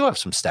 See, I do have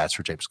some stats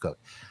for James Cook.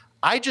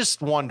 I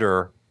just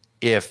wonder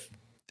if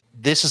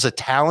this is a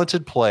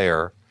talented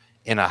player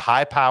in a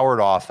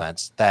high-powered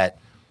offense that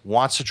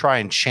wants to try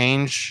and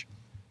change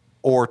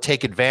or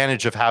take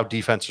advantage of how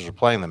defenses are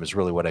playing them is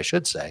really what I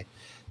should say,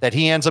 that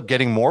he ends up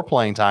getting more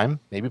playing time,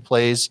 maybe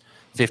plays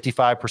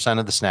 55%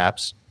 of the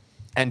snaps,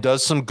 and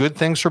does some good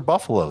things for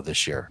Buffalo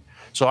this year.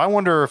 So I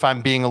wonder if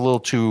I'm being a little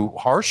too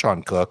harsh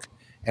on Cook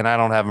and I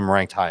don't have him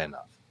ranked high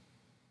enough.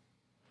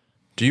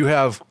 Do you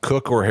have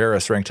Cook or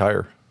Harris ranked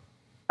higher?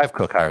 I have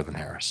Cook higher than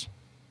Harris.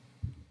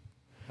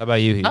 How about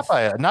you, Heath?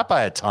 Not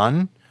by a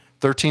ton.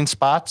 13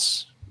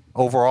 spots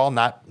overall,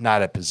 not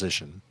at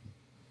position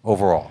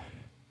overall.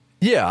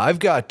 Yeah, I've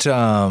got Cook.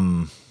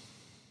 I'm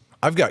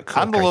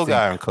the low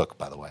guy on Cook,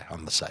 by the way,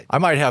 on the site. I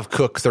might have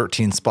Cook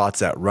 13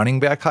 spots at running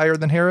back higher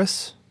than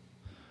Harris.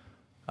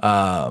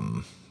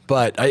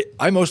 But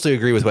I mostly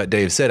agree with what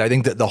Dave said. I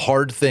think that the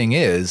hard thing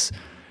is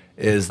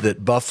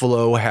that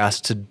Buffalo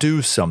has to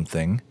do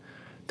something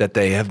that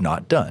they have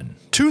not done.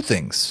 2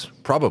 things,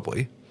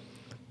 probably.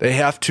 They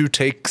have to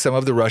take some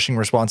of the rushing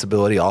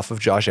responsibility off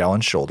of Josh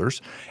Allen's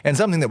shoulders, and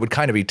something that would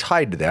kind of be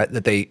tied to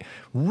that they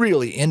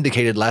really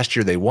indicated last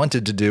year they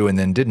wanted to do and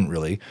then didn't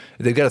really.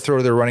 They've got to throw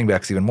to their running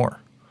backs even more.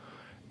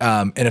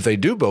 And if they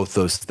do both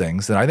those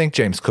things, then I think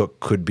James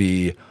Cook could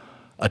be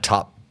a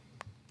top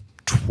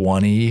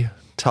 20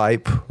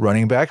 type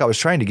running back. I was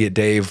trying to get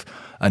Dave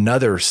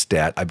another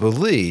stat. I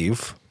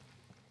believe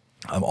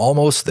I'm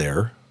almost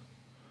there.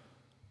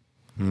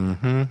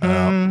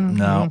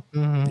 No,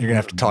 you're gonna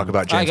have to talk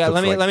about James Cook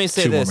for let me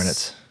say 2 this. more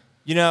minutes.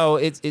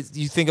 It's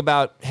you think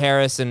about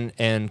Harris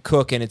and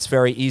Cook, and it's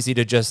very easy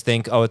to just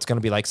think, oh, it's going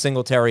to be like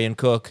Singletary and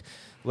Cook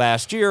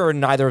last year, or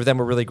neither of them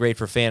were really great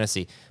for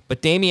fantasy.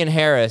 But Damian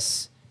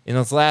Harris, in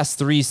those last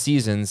 3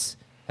 seasons,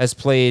 has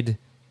played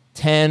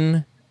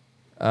 10,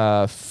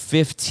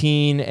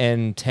 15,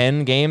 and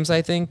 10 games,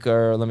 I think.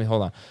 Or let me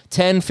hold on.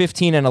 10,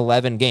 15, and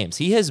 11 games.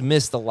 He has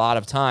missed a lot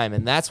of time,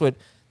 and that's what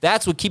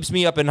keeps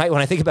me up at night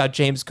when I think about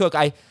James Cook.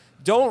 I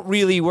don't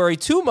really worry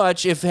too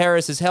much if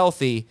Harris is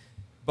healthy,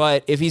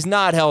 but if he's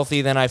not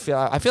healthy, then I feel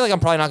like I'm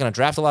probably not going to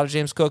draft a lot of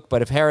James Cook.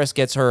 But if Harris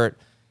gets hurt,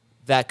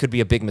 that could be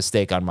a big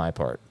mistake on my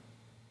part,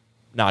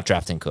 not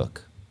drafting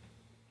Cook.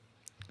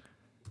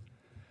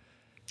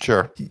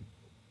 Sure,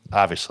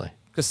 obviously,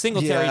 because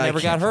Singletary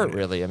never got hurt.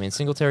 Really, I mean,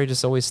 Singletary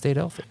just always stayed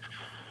healthy.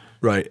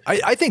 Right.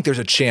 I think there's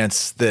a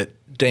chance that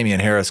Damian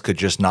Harris could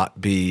just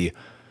not be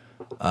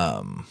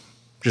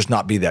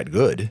that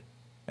good,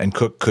 and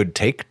Cook could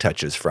take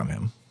touches from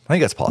him. I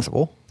think that's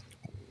possible.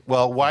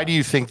 Well, why do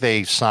you think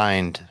they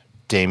signed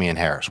Damian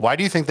Harris? Why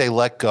do you think they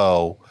let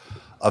go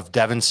of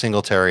Devin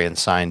Singletary and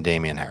signed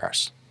Damian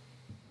Harris?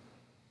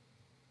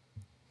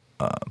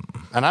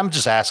 And I'm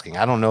just asking.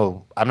 I don't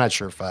know. I'm not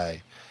sure if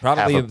I I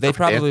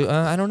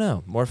don't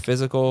know, more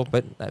physical,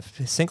 but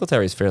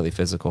Singletary is fairly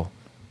physical.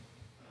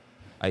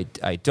 I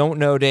don't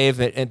know, Dave.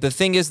 And the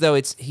thing is, though,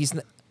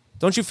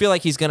 don't you feel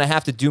like he's going to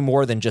have to do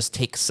more than just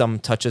take some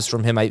touches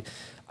from him? I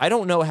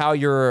don't know how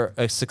you're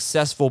a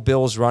successful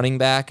Bills running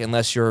back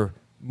unless you're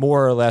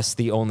more or less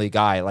the only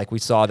guy, like we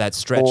saw that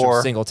stretch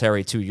of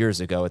Singletary 2 years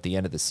ago at the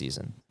end of the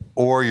season.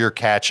 Or you're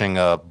catching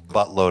a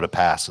buttload of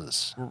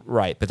passes.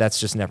 Right, but that's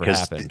just never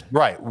happened.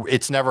 Right,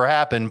 it's never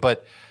happened,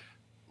 but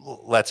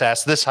let's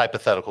ask this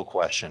hypothetical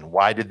question.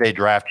 Why did they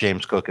draft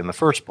James Cook in the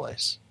first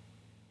place?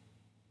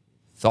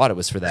 Thought it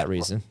was for that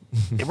reason.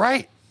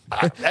 Right.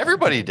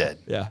 Everybody did.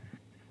 Yeah.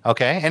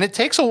 Okay, and it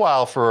takes a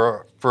while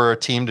for a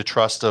team to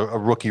trust a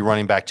rookie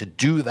running back to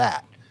do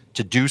that,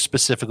 to do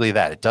specifically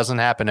that. It doesn't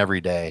happen every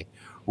day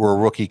where a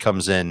rookie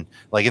comes in.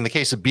 Like in the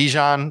case of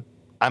Bijan,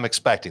 I'm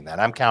expecting that.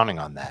 I'm counting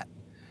on that.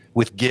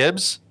 With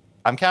Gibbs,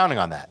 I'm counting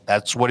on that.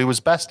 That's what he was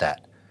best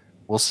at.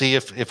 We'll see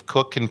if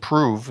Cook can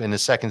prove in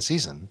his second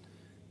season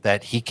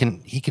that he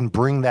can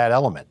bring that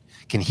element.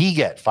 Can he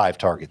get 5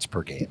 targets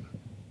per game?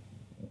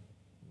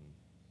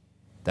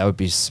 That would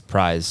be a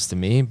surprise to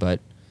me,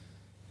 but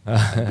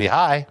it'd be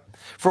high.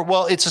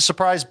 It's a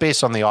surprise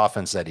based on the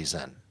offense that he's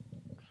in.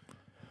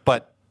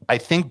 But I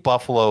think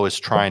Buffalo is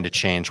trying to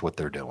change what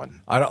they're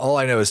doing. All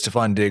I know is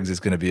Stephon Diggs is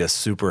going to be a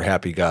super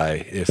happy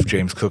guy if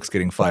James Cook's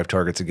getting 5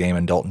 targets a game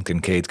and Dalton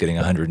Kincaid's getting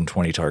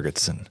 120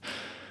 targets, and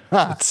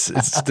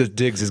the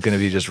Diggs is going to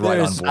be just right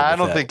on board. I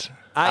don't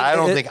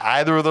think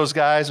either of those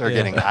guys are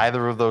getting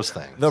either of those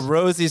things. The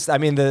Rosies,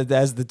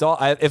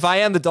 if I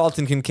am the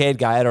Dalton Kincaid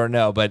guy, I don't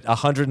know, but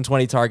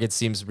 120 targets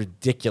seems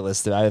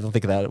ridiculous. I don't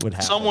think that would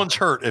happen. Someone's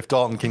hurt if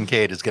Dalton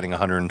Kincaid is getting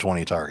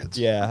 120 targets.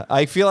 Yeah,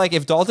 I feel like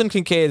if Dalton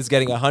Kincaid is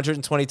getting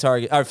 120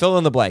 targets, or fill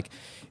in the blank,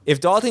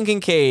 if Dalton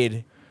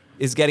Kincaid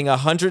is getting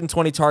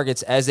 120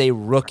 targets as a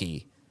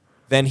rookie,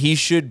 then he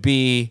should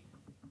be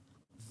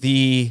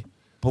the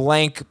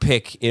blank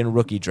pick in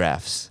rookie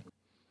drafts.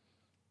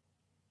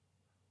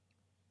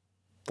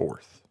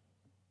 4th.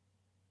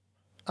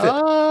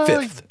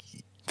 5th.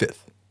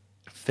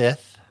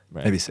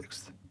 Right. Maybe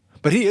 6th.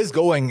 But he is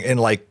going in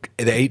like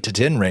the 8 to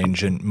 10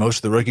 range in most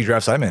of the rookie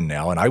drafts I'm in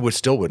now, and I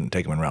wouldn't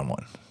take him in round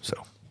 1. So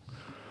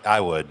I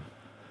would,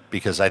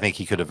 because I think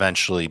he could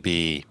eventually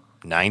be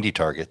 90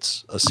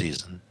 targets a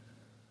season.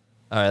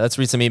 All right, let's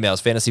read some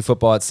emails.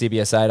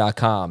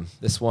 Fantasyfootball@cbsi.com.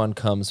 This one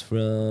comes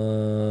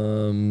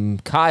from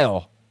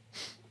Kyle.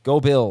 Go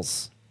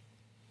Bills.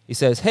 He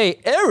says, "Hey,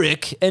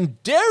 Eric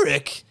and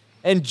Derek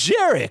and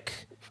Jarek.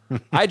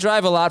 I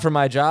drive a lot for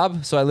my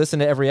job, so I listen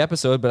to every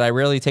episode, but I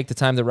rarely take the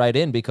time to write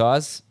in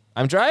because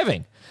I'm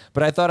driving.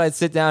 But I thought I'd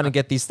sit down and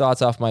get these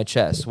thoughts off my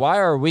chest. Why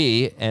are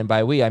we, and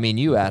by we I mean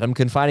you, Adam,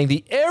 confining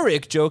the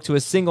Eric joke to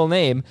a single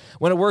name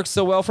when it works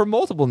so well for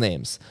multiple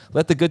names?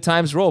 Let the good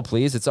times roll,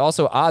 please. It's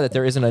also odd that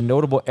there isn't a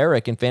notable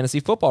Eric in fantasy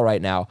football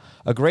right now.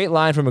 A great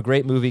line from a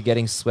great movie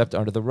getting swept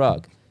under the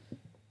rug.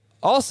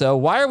 Also,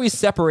 why are we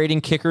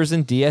separating kickers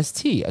and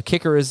DST? A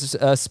kicker is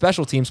a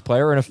special teams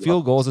player, and a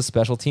field goal is a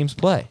special teams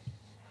play.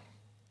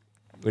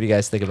 What do you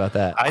guys think about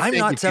that? I'm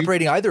not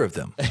separating either of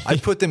them. I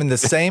put them in the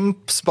same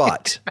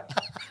spot.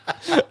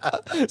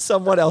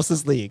 Someone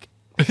else's league.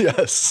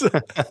 Yes.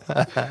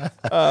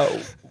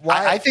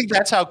 I think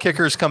that's how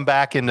kickers come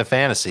back into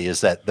fantasy, is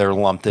that they're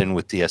lumped in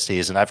with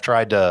DSTs. And I've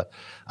tried to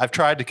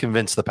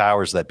convince the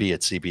powers that be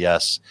at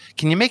CBS.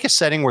 Can you make a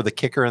setting where the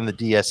kicker and the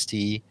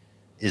DST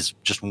is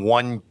just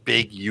one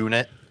big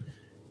unit?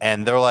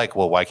 And they're like,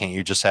 well, why can't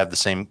you just have the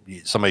same?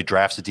 Somebody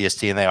drafts a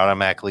DST and they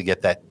automatically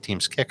get that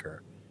team's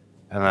kicker.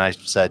 And I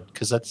said,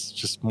 because that's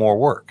just more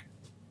work.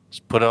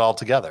 Just put it all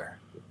together.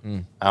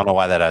 I don't know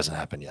why that hasn't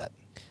happened yet.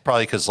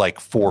 Probably because like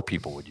 4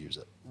 people would use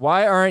it.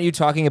 Why aren't you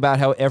talking about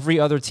how every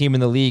other team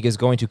in the league is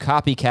going to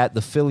copycat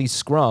the Philly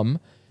scrum?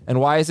 And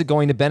why is it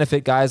going to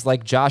benefit guys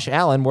like Josh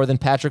Allen more than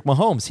Patrick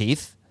Mahomes,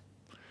 Heath?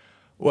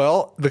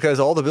 Well, because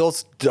all the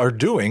Bills are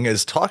doing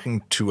is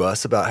talking to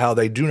us about how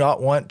they do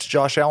not want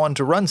Josh Allen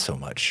to run so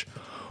much.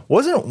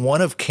 Wasn't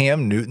one of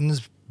Cam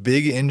Newton's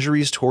big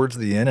injuries towards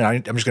the end? And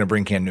I'm just going to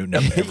bring Cam Newton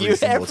up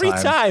every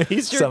time.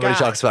 He's your somebody guy.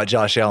 Talks about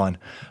Josh Allen.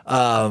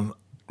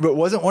 But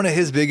wasn't one of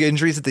his big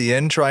injuries at the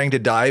end trying to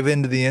dive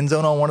into the end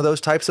zone on one of those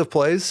types of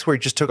plays where he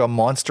just took a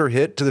monster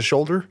hit to the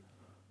shoulder?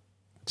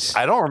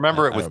 I don't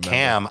remember it with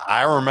Cam.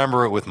 I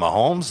remember it with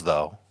Mahomes,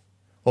 though.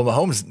 Well,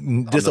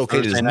 Mahomes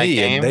dislocated his knee,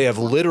 and they have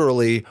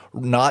literally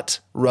not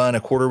run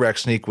a quarterback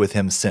sneak with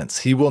him since.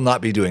 He will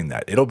not be doing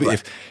that. It'll be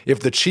if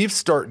the Chiefs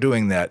start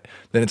doing that,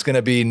 then it's going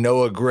to be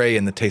Noah Gray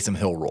in the Taysom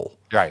Hill role.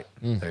 Right.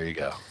 There you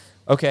go.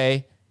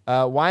 Okay.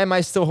 Why am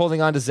I still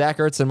holding on to Zach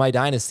Ertz in my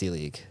Dynasty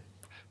League?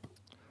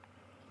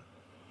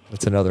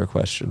 That's another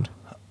question.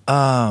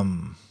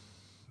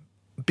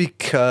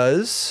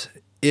 Because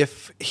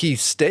if he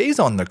stays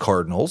on the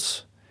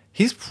Cardinals,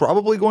 he's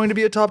probably going to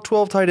be a top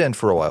 12 tight end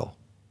for a while.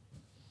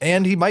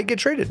 And he might get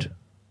traded.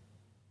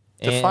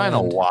 Define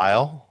a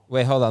while.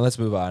 Wait, hold on. Let's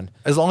move on.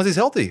 As long as he's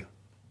healthy.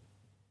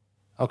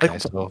 Okay,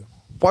 so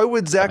why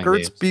would Zach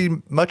Ertz be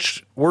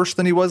much worse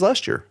than he was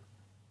last year?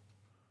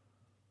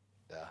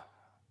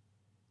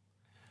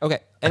 Okay.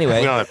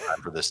 Anyway, we don't have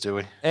time for this, do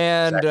we?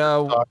 And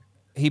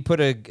he put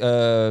a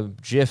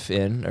GIF.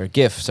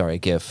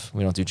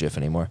 We don't do GIF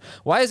anymore.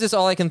 Why is this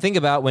all I can think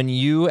about when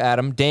you,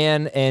 Adam,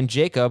 Dan, and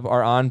Jacob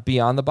are on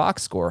Beyond the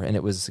Box Score? And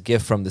it was a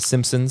GIF from The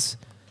Simpsons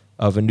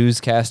of a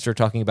newscaster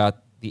talking about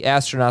the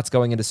astronauts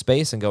going into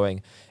space and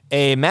going,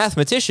 a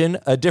mathematician,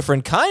 a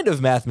different kind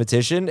of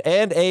mathematician,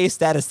 and a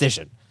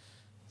statistician.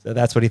 So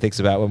that's what he thinks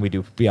about when we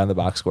do Beyond the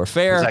Box Score.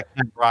 Fair. Is that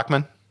Ken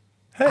Brockman?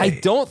 Hey. I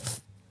don't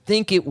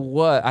think it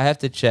was. I have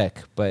to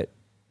check, but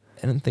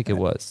I didn't think it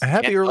was.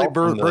 Happy early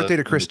birthday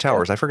to Chris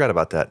Towers. I forgot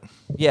about that.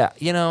 Yeah,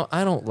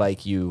 I don't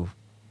like you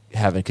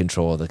having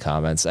control of the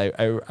comments.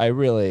 I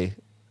really...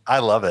 I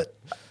love it.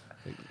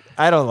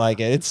 I don't like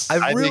it.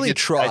 I really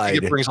tried. I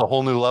think it brings a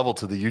whole new level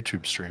to the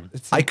YouTube stream.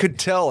 I could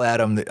tell,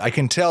 Adam, I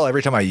can tell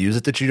every time I use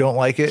it that you don't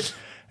like it.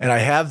 And I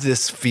have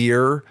this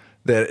fear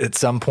that at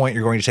some point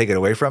you're going to take it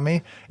away from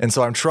me. And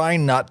so I'm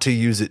trying not to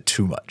use it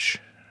too much.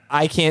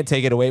 I can't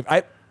take it away.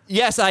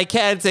 Yes, I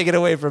can take it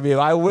away from you.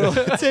 I will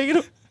take it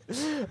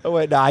away. Oh,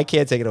 wait, no, I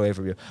can't take it away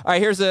from you. All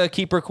right, here's a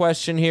keeper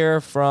question here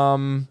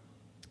from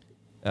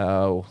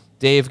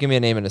Dave. Give me a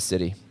name and a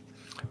city.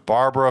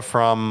 Barbara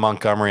from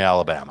Montgomery,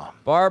 Alabama.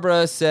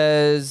 Barbara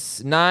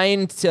says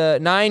 9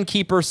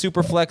 keeper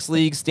Superflex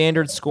League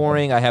standard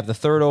scoring. I have the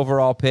 3rd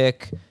overall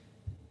pick.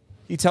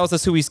 He tells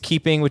us who he's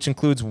keeping, which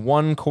includes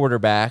 1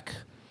 quarterback.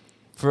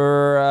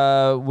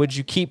 Would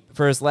you keep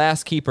for his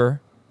last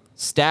keeper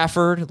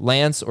Stafford,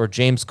 Lance, or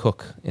James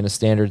Cook in a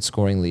standard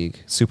scoring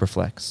league?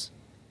 Superflex.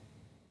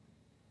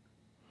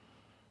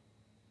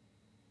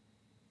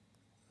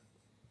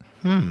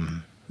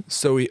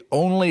 So he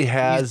only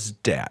has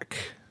Dak.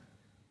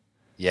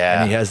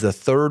 Yeah. And he has the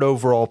 3rd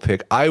overall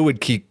pick. I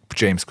would keep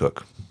James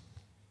Cook.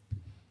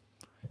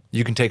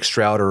 You can take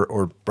Stroud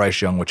or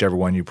Bryce Young, whichever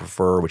one you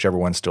prefer, whichever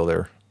one's still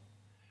there.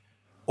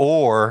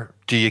 Or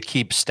do you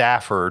keep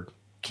Stafford,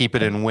 keep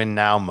it in win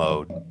now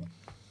mode?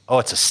 Oh,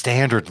 it's a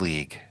standard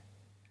league.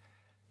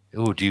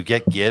 Ooh, do you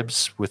get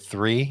Gibbs with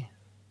 3?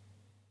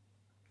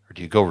 Or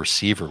do you go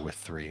receiver with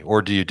 3?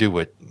 Or do you do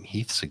what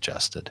Heath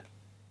suggested?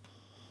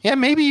 Yeah,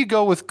 maybe you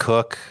go with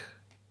Cook.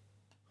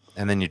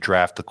 And then you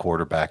draft the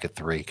quarterback at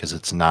 3 because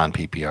it's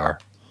non-PPR.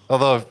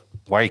 Although,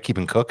 why are you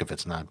keeping Cook if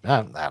it's not?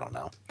 I don't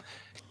know.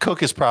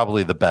 Cook is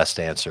probably the best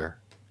answer.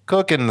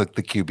 Cook and the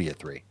QB at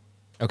 3.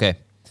 Okay.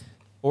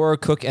 Or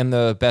Cook and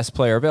the best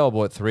player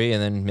available at 3,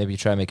 and then maybe you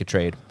try to make a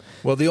trade.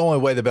 Well, the only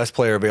way the best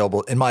player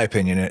available, in my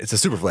opinion, it's a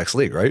Superflex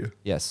league, right?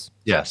 Yes.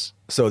 Yes.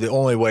 So the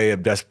only way a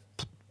best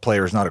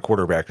player is not a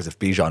quarterback is if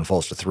Bijan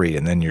falls to 3,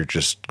 and then you're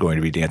just going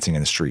to be dancing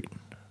in the street.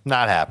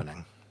 Not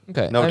happening.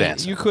 Okay. No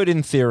dancing. You could,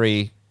 in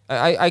theory...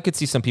 I could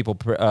see some people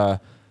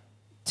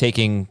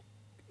taking,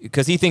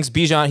 because he thinks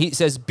Bijan, he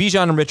says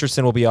Bijan and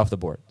Richardson will be off the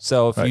board.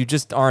 So if you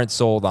just aren't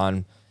sold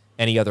on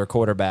any other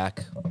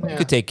quarterback, you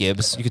could take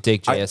Gibbs. You could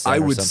take JSN. I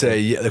would say,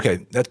 yeah,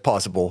 okay, that's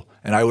possible.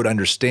 And I would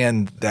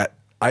understand that.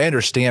 I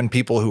understand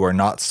people who are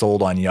not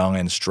sold on Young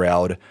and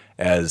Stroud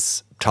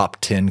as top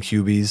 10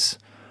 QBs.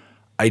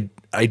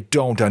 I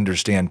don't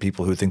understand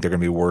people who think they're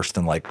going to be worse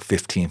than like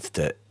 15th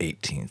to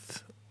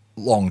 18th.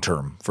 Long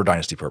term for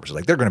dynasty purposes.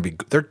 Like they're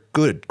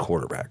good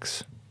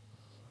quarterbacks.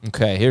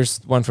 Okay, here's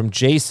one from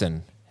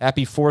Jason.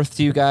 Happy 4th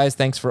to you guys.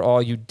 Thanks for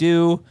all you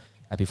do.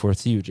 Happy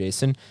 4th to you,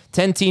 Jason.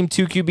 10-team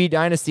 2QB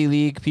dynasty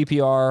league,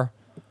 PPR,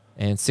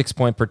 and 6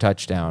 point per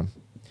touchdown.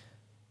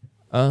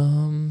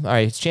 All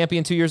right, it's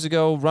champion 2 years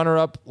ago, runner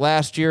up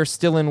last year,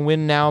 still in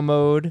win now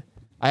mode.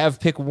 I have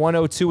pick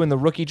 102 in the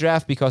rookie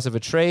draft because of a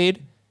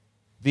trade.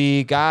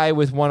 The guy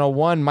with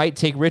 101 might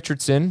take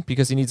Richardson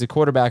because he needs a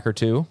quarterback or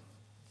 2.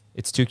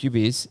 It's 2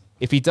 QBs.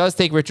 If he does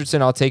take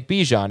Richardson, I'll take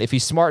Bijan. If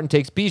he's smart and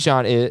takes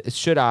Bijan,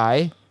 should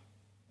I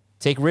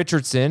take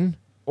Richardson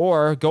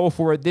or go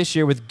for it this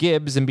year with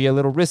Gibbs and be a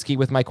little risky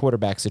with my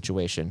quarterback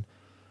situation?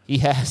 He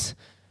has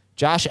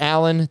Josh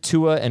Allen,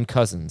 Tua, and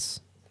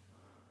Cousins.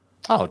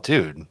 Oh,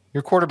 dude,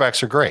 your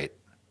quarterbacks are great.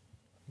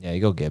 Yeah,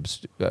 you go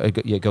Gibbs.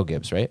 Go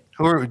Gibbs, right?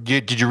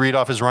 Did you read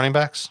off his running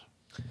backs?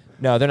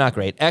 No, they're not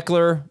great.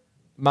 Eckler,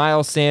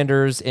 Miles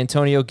Sanders,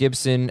 Antonio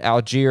Gibson,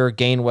 Algier,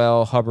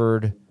 Gainwell,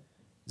 Hubbard,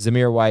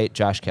 Zamir White,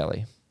 Josh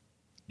Kelly.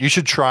 You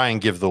should try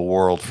and give the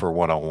world for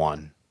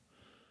 101.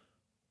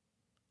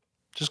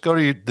 Just go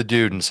to the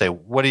dude and say,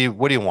 "What do you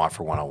want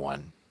for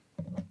 101?"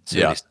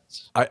 Yeah,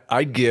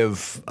 I'd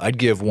give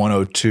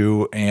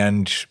 102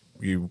 and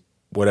you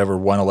whatever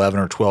 111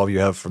 or 12 you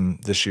have from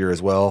this year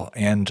as well,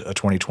 and a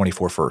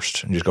 2024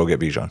 first, and just go get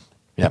Bijan.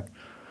 Yep.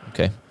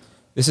 Okay.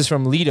 This is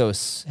from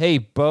Lidos. Hey,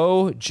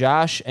 Bo,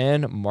 Josh,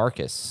 and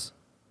Marcus.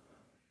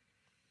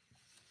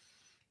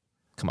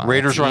 Come on.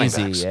 Raiders running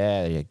easy. backs.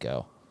 Yeah, there you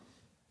go.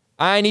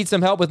 I need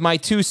some help with my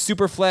 2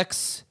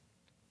 Superflex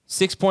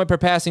 6 point per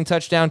passing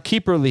touchdown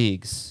keeper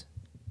leagues.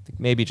 I think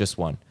maybe just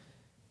 1.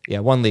 Yeah,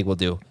 1 league will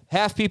do.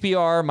 Half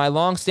PPR, my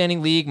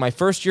long-standing league, my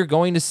first year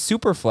going to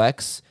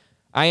Superflex.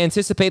 I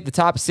anticipate the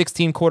top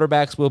 16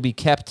 quarterbacks will be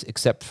kept,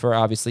 except for,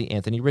 obviously,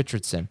 Anthony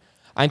Richardson.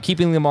 I'm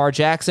keeping Lamar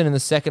Jackson in the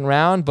second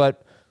round,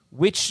 but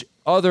which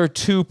other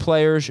 2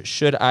 players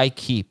should I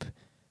keep?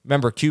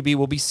 Remember, QB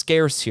will be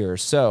scarce here.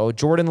 So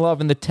Jordan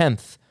Love in the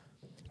 10th,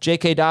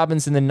 J.K.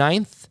 Dobbins in the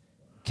 9th,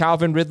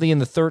 Calvin Ridley in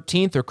the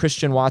 13th, or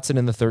Christian Watson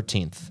in the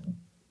 13th?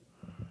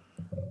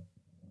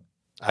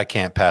 I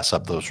can't pass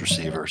up those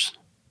receivers.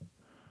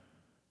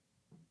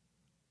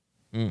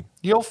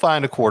 You'll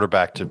find a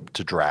quarterback to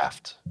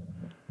draft.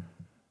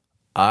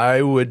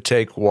 I would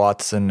take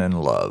Watson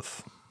and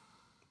Love.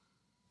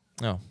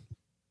 Oh.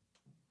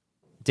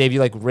 Dave,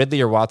 you like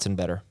Ridley or Watson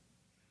better?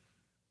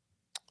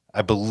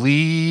 I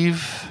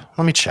believe,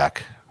 let me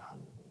check.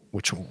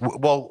 Who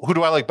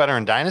do I like better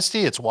in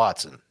Dynasty? It's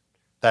Watson.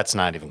 That's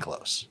not even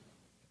close.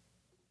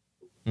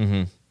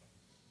 Mm-hmm.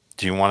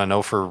 Do you want to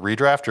know for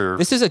redraft or?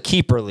 This is a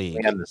keeper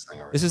league.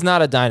 This is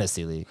not a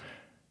Dynasty league.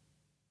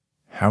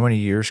 How many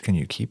years can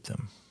you keep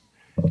them?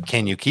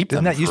 Can you keep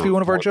them? Didn't that used to be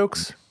one of our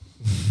jokes?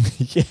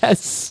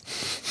 Yes.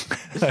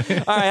 All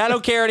right, I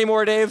don't care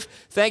anymore, Dave.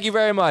 Thank you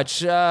very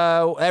much.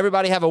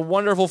 Everybody have a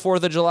wonderful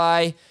 4th of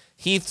July.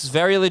 Heath's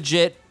very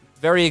legit,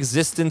 very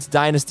existence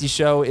Dynasty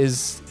show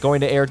is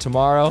going to air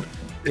tomorrow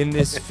in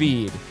this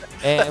feed.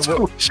 And that's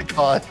what we should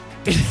call it.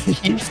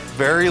 Heath's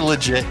very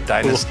legit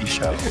Dynasty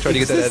show. Try to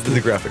get that added to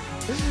the graphic.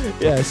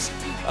 Yes.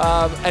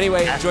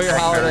 Anyway, enjoy your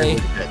holiday.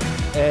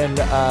 And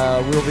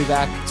we'll be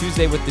back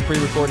Tuesday with the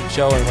pre-recorded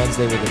show and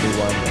Wednesday with a new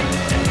one.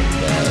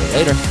 And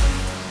later.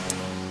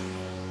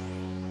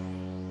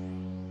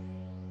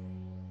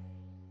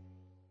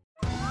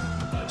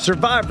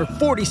 Survivor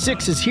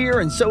 46 is here,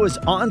 and so is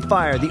On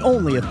Fire, the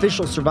only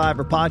official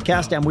Survivor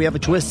podcast, and we have a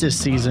twist this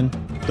season.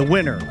 The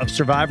winner of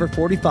Survivor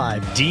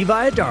 45, Dee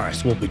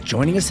Valladares, will be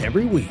joining us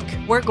every week.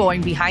 We're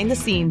going behind the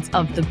scenes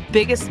of the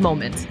biggest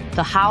moments,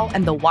 the how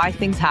and the why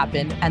things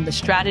happen, and the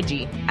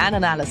strategy and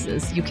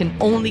analysis you can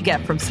only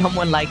get from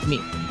someone like me,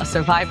 a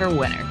Survivor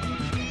winner.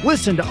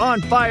 Listen to On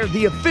Fire,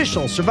 the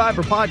official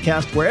Survivor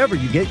podcast, wherever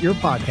you get your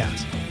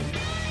podcasts.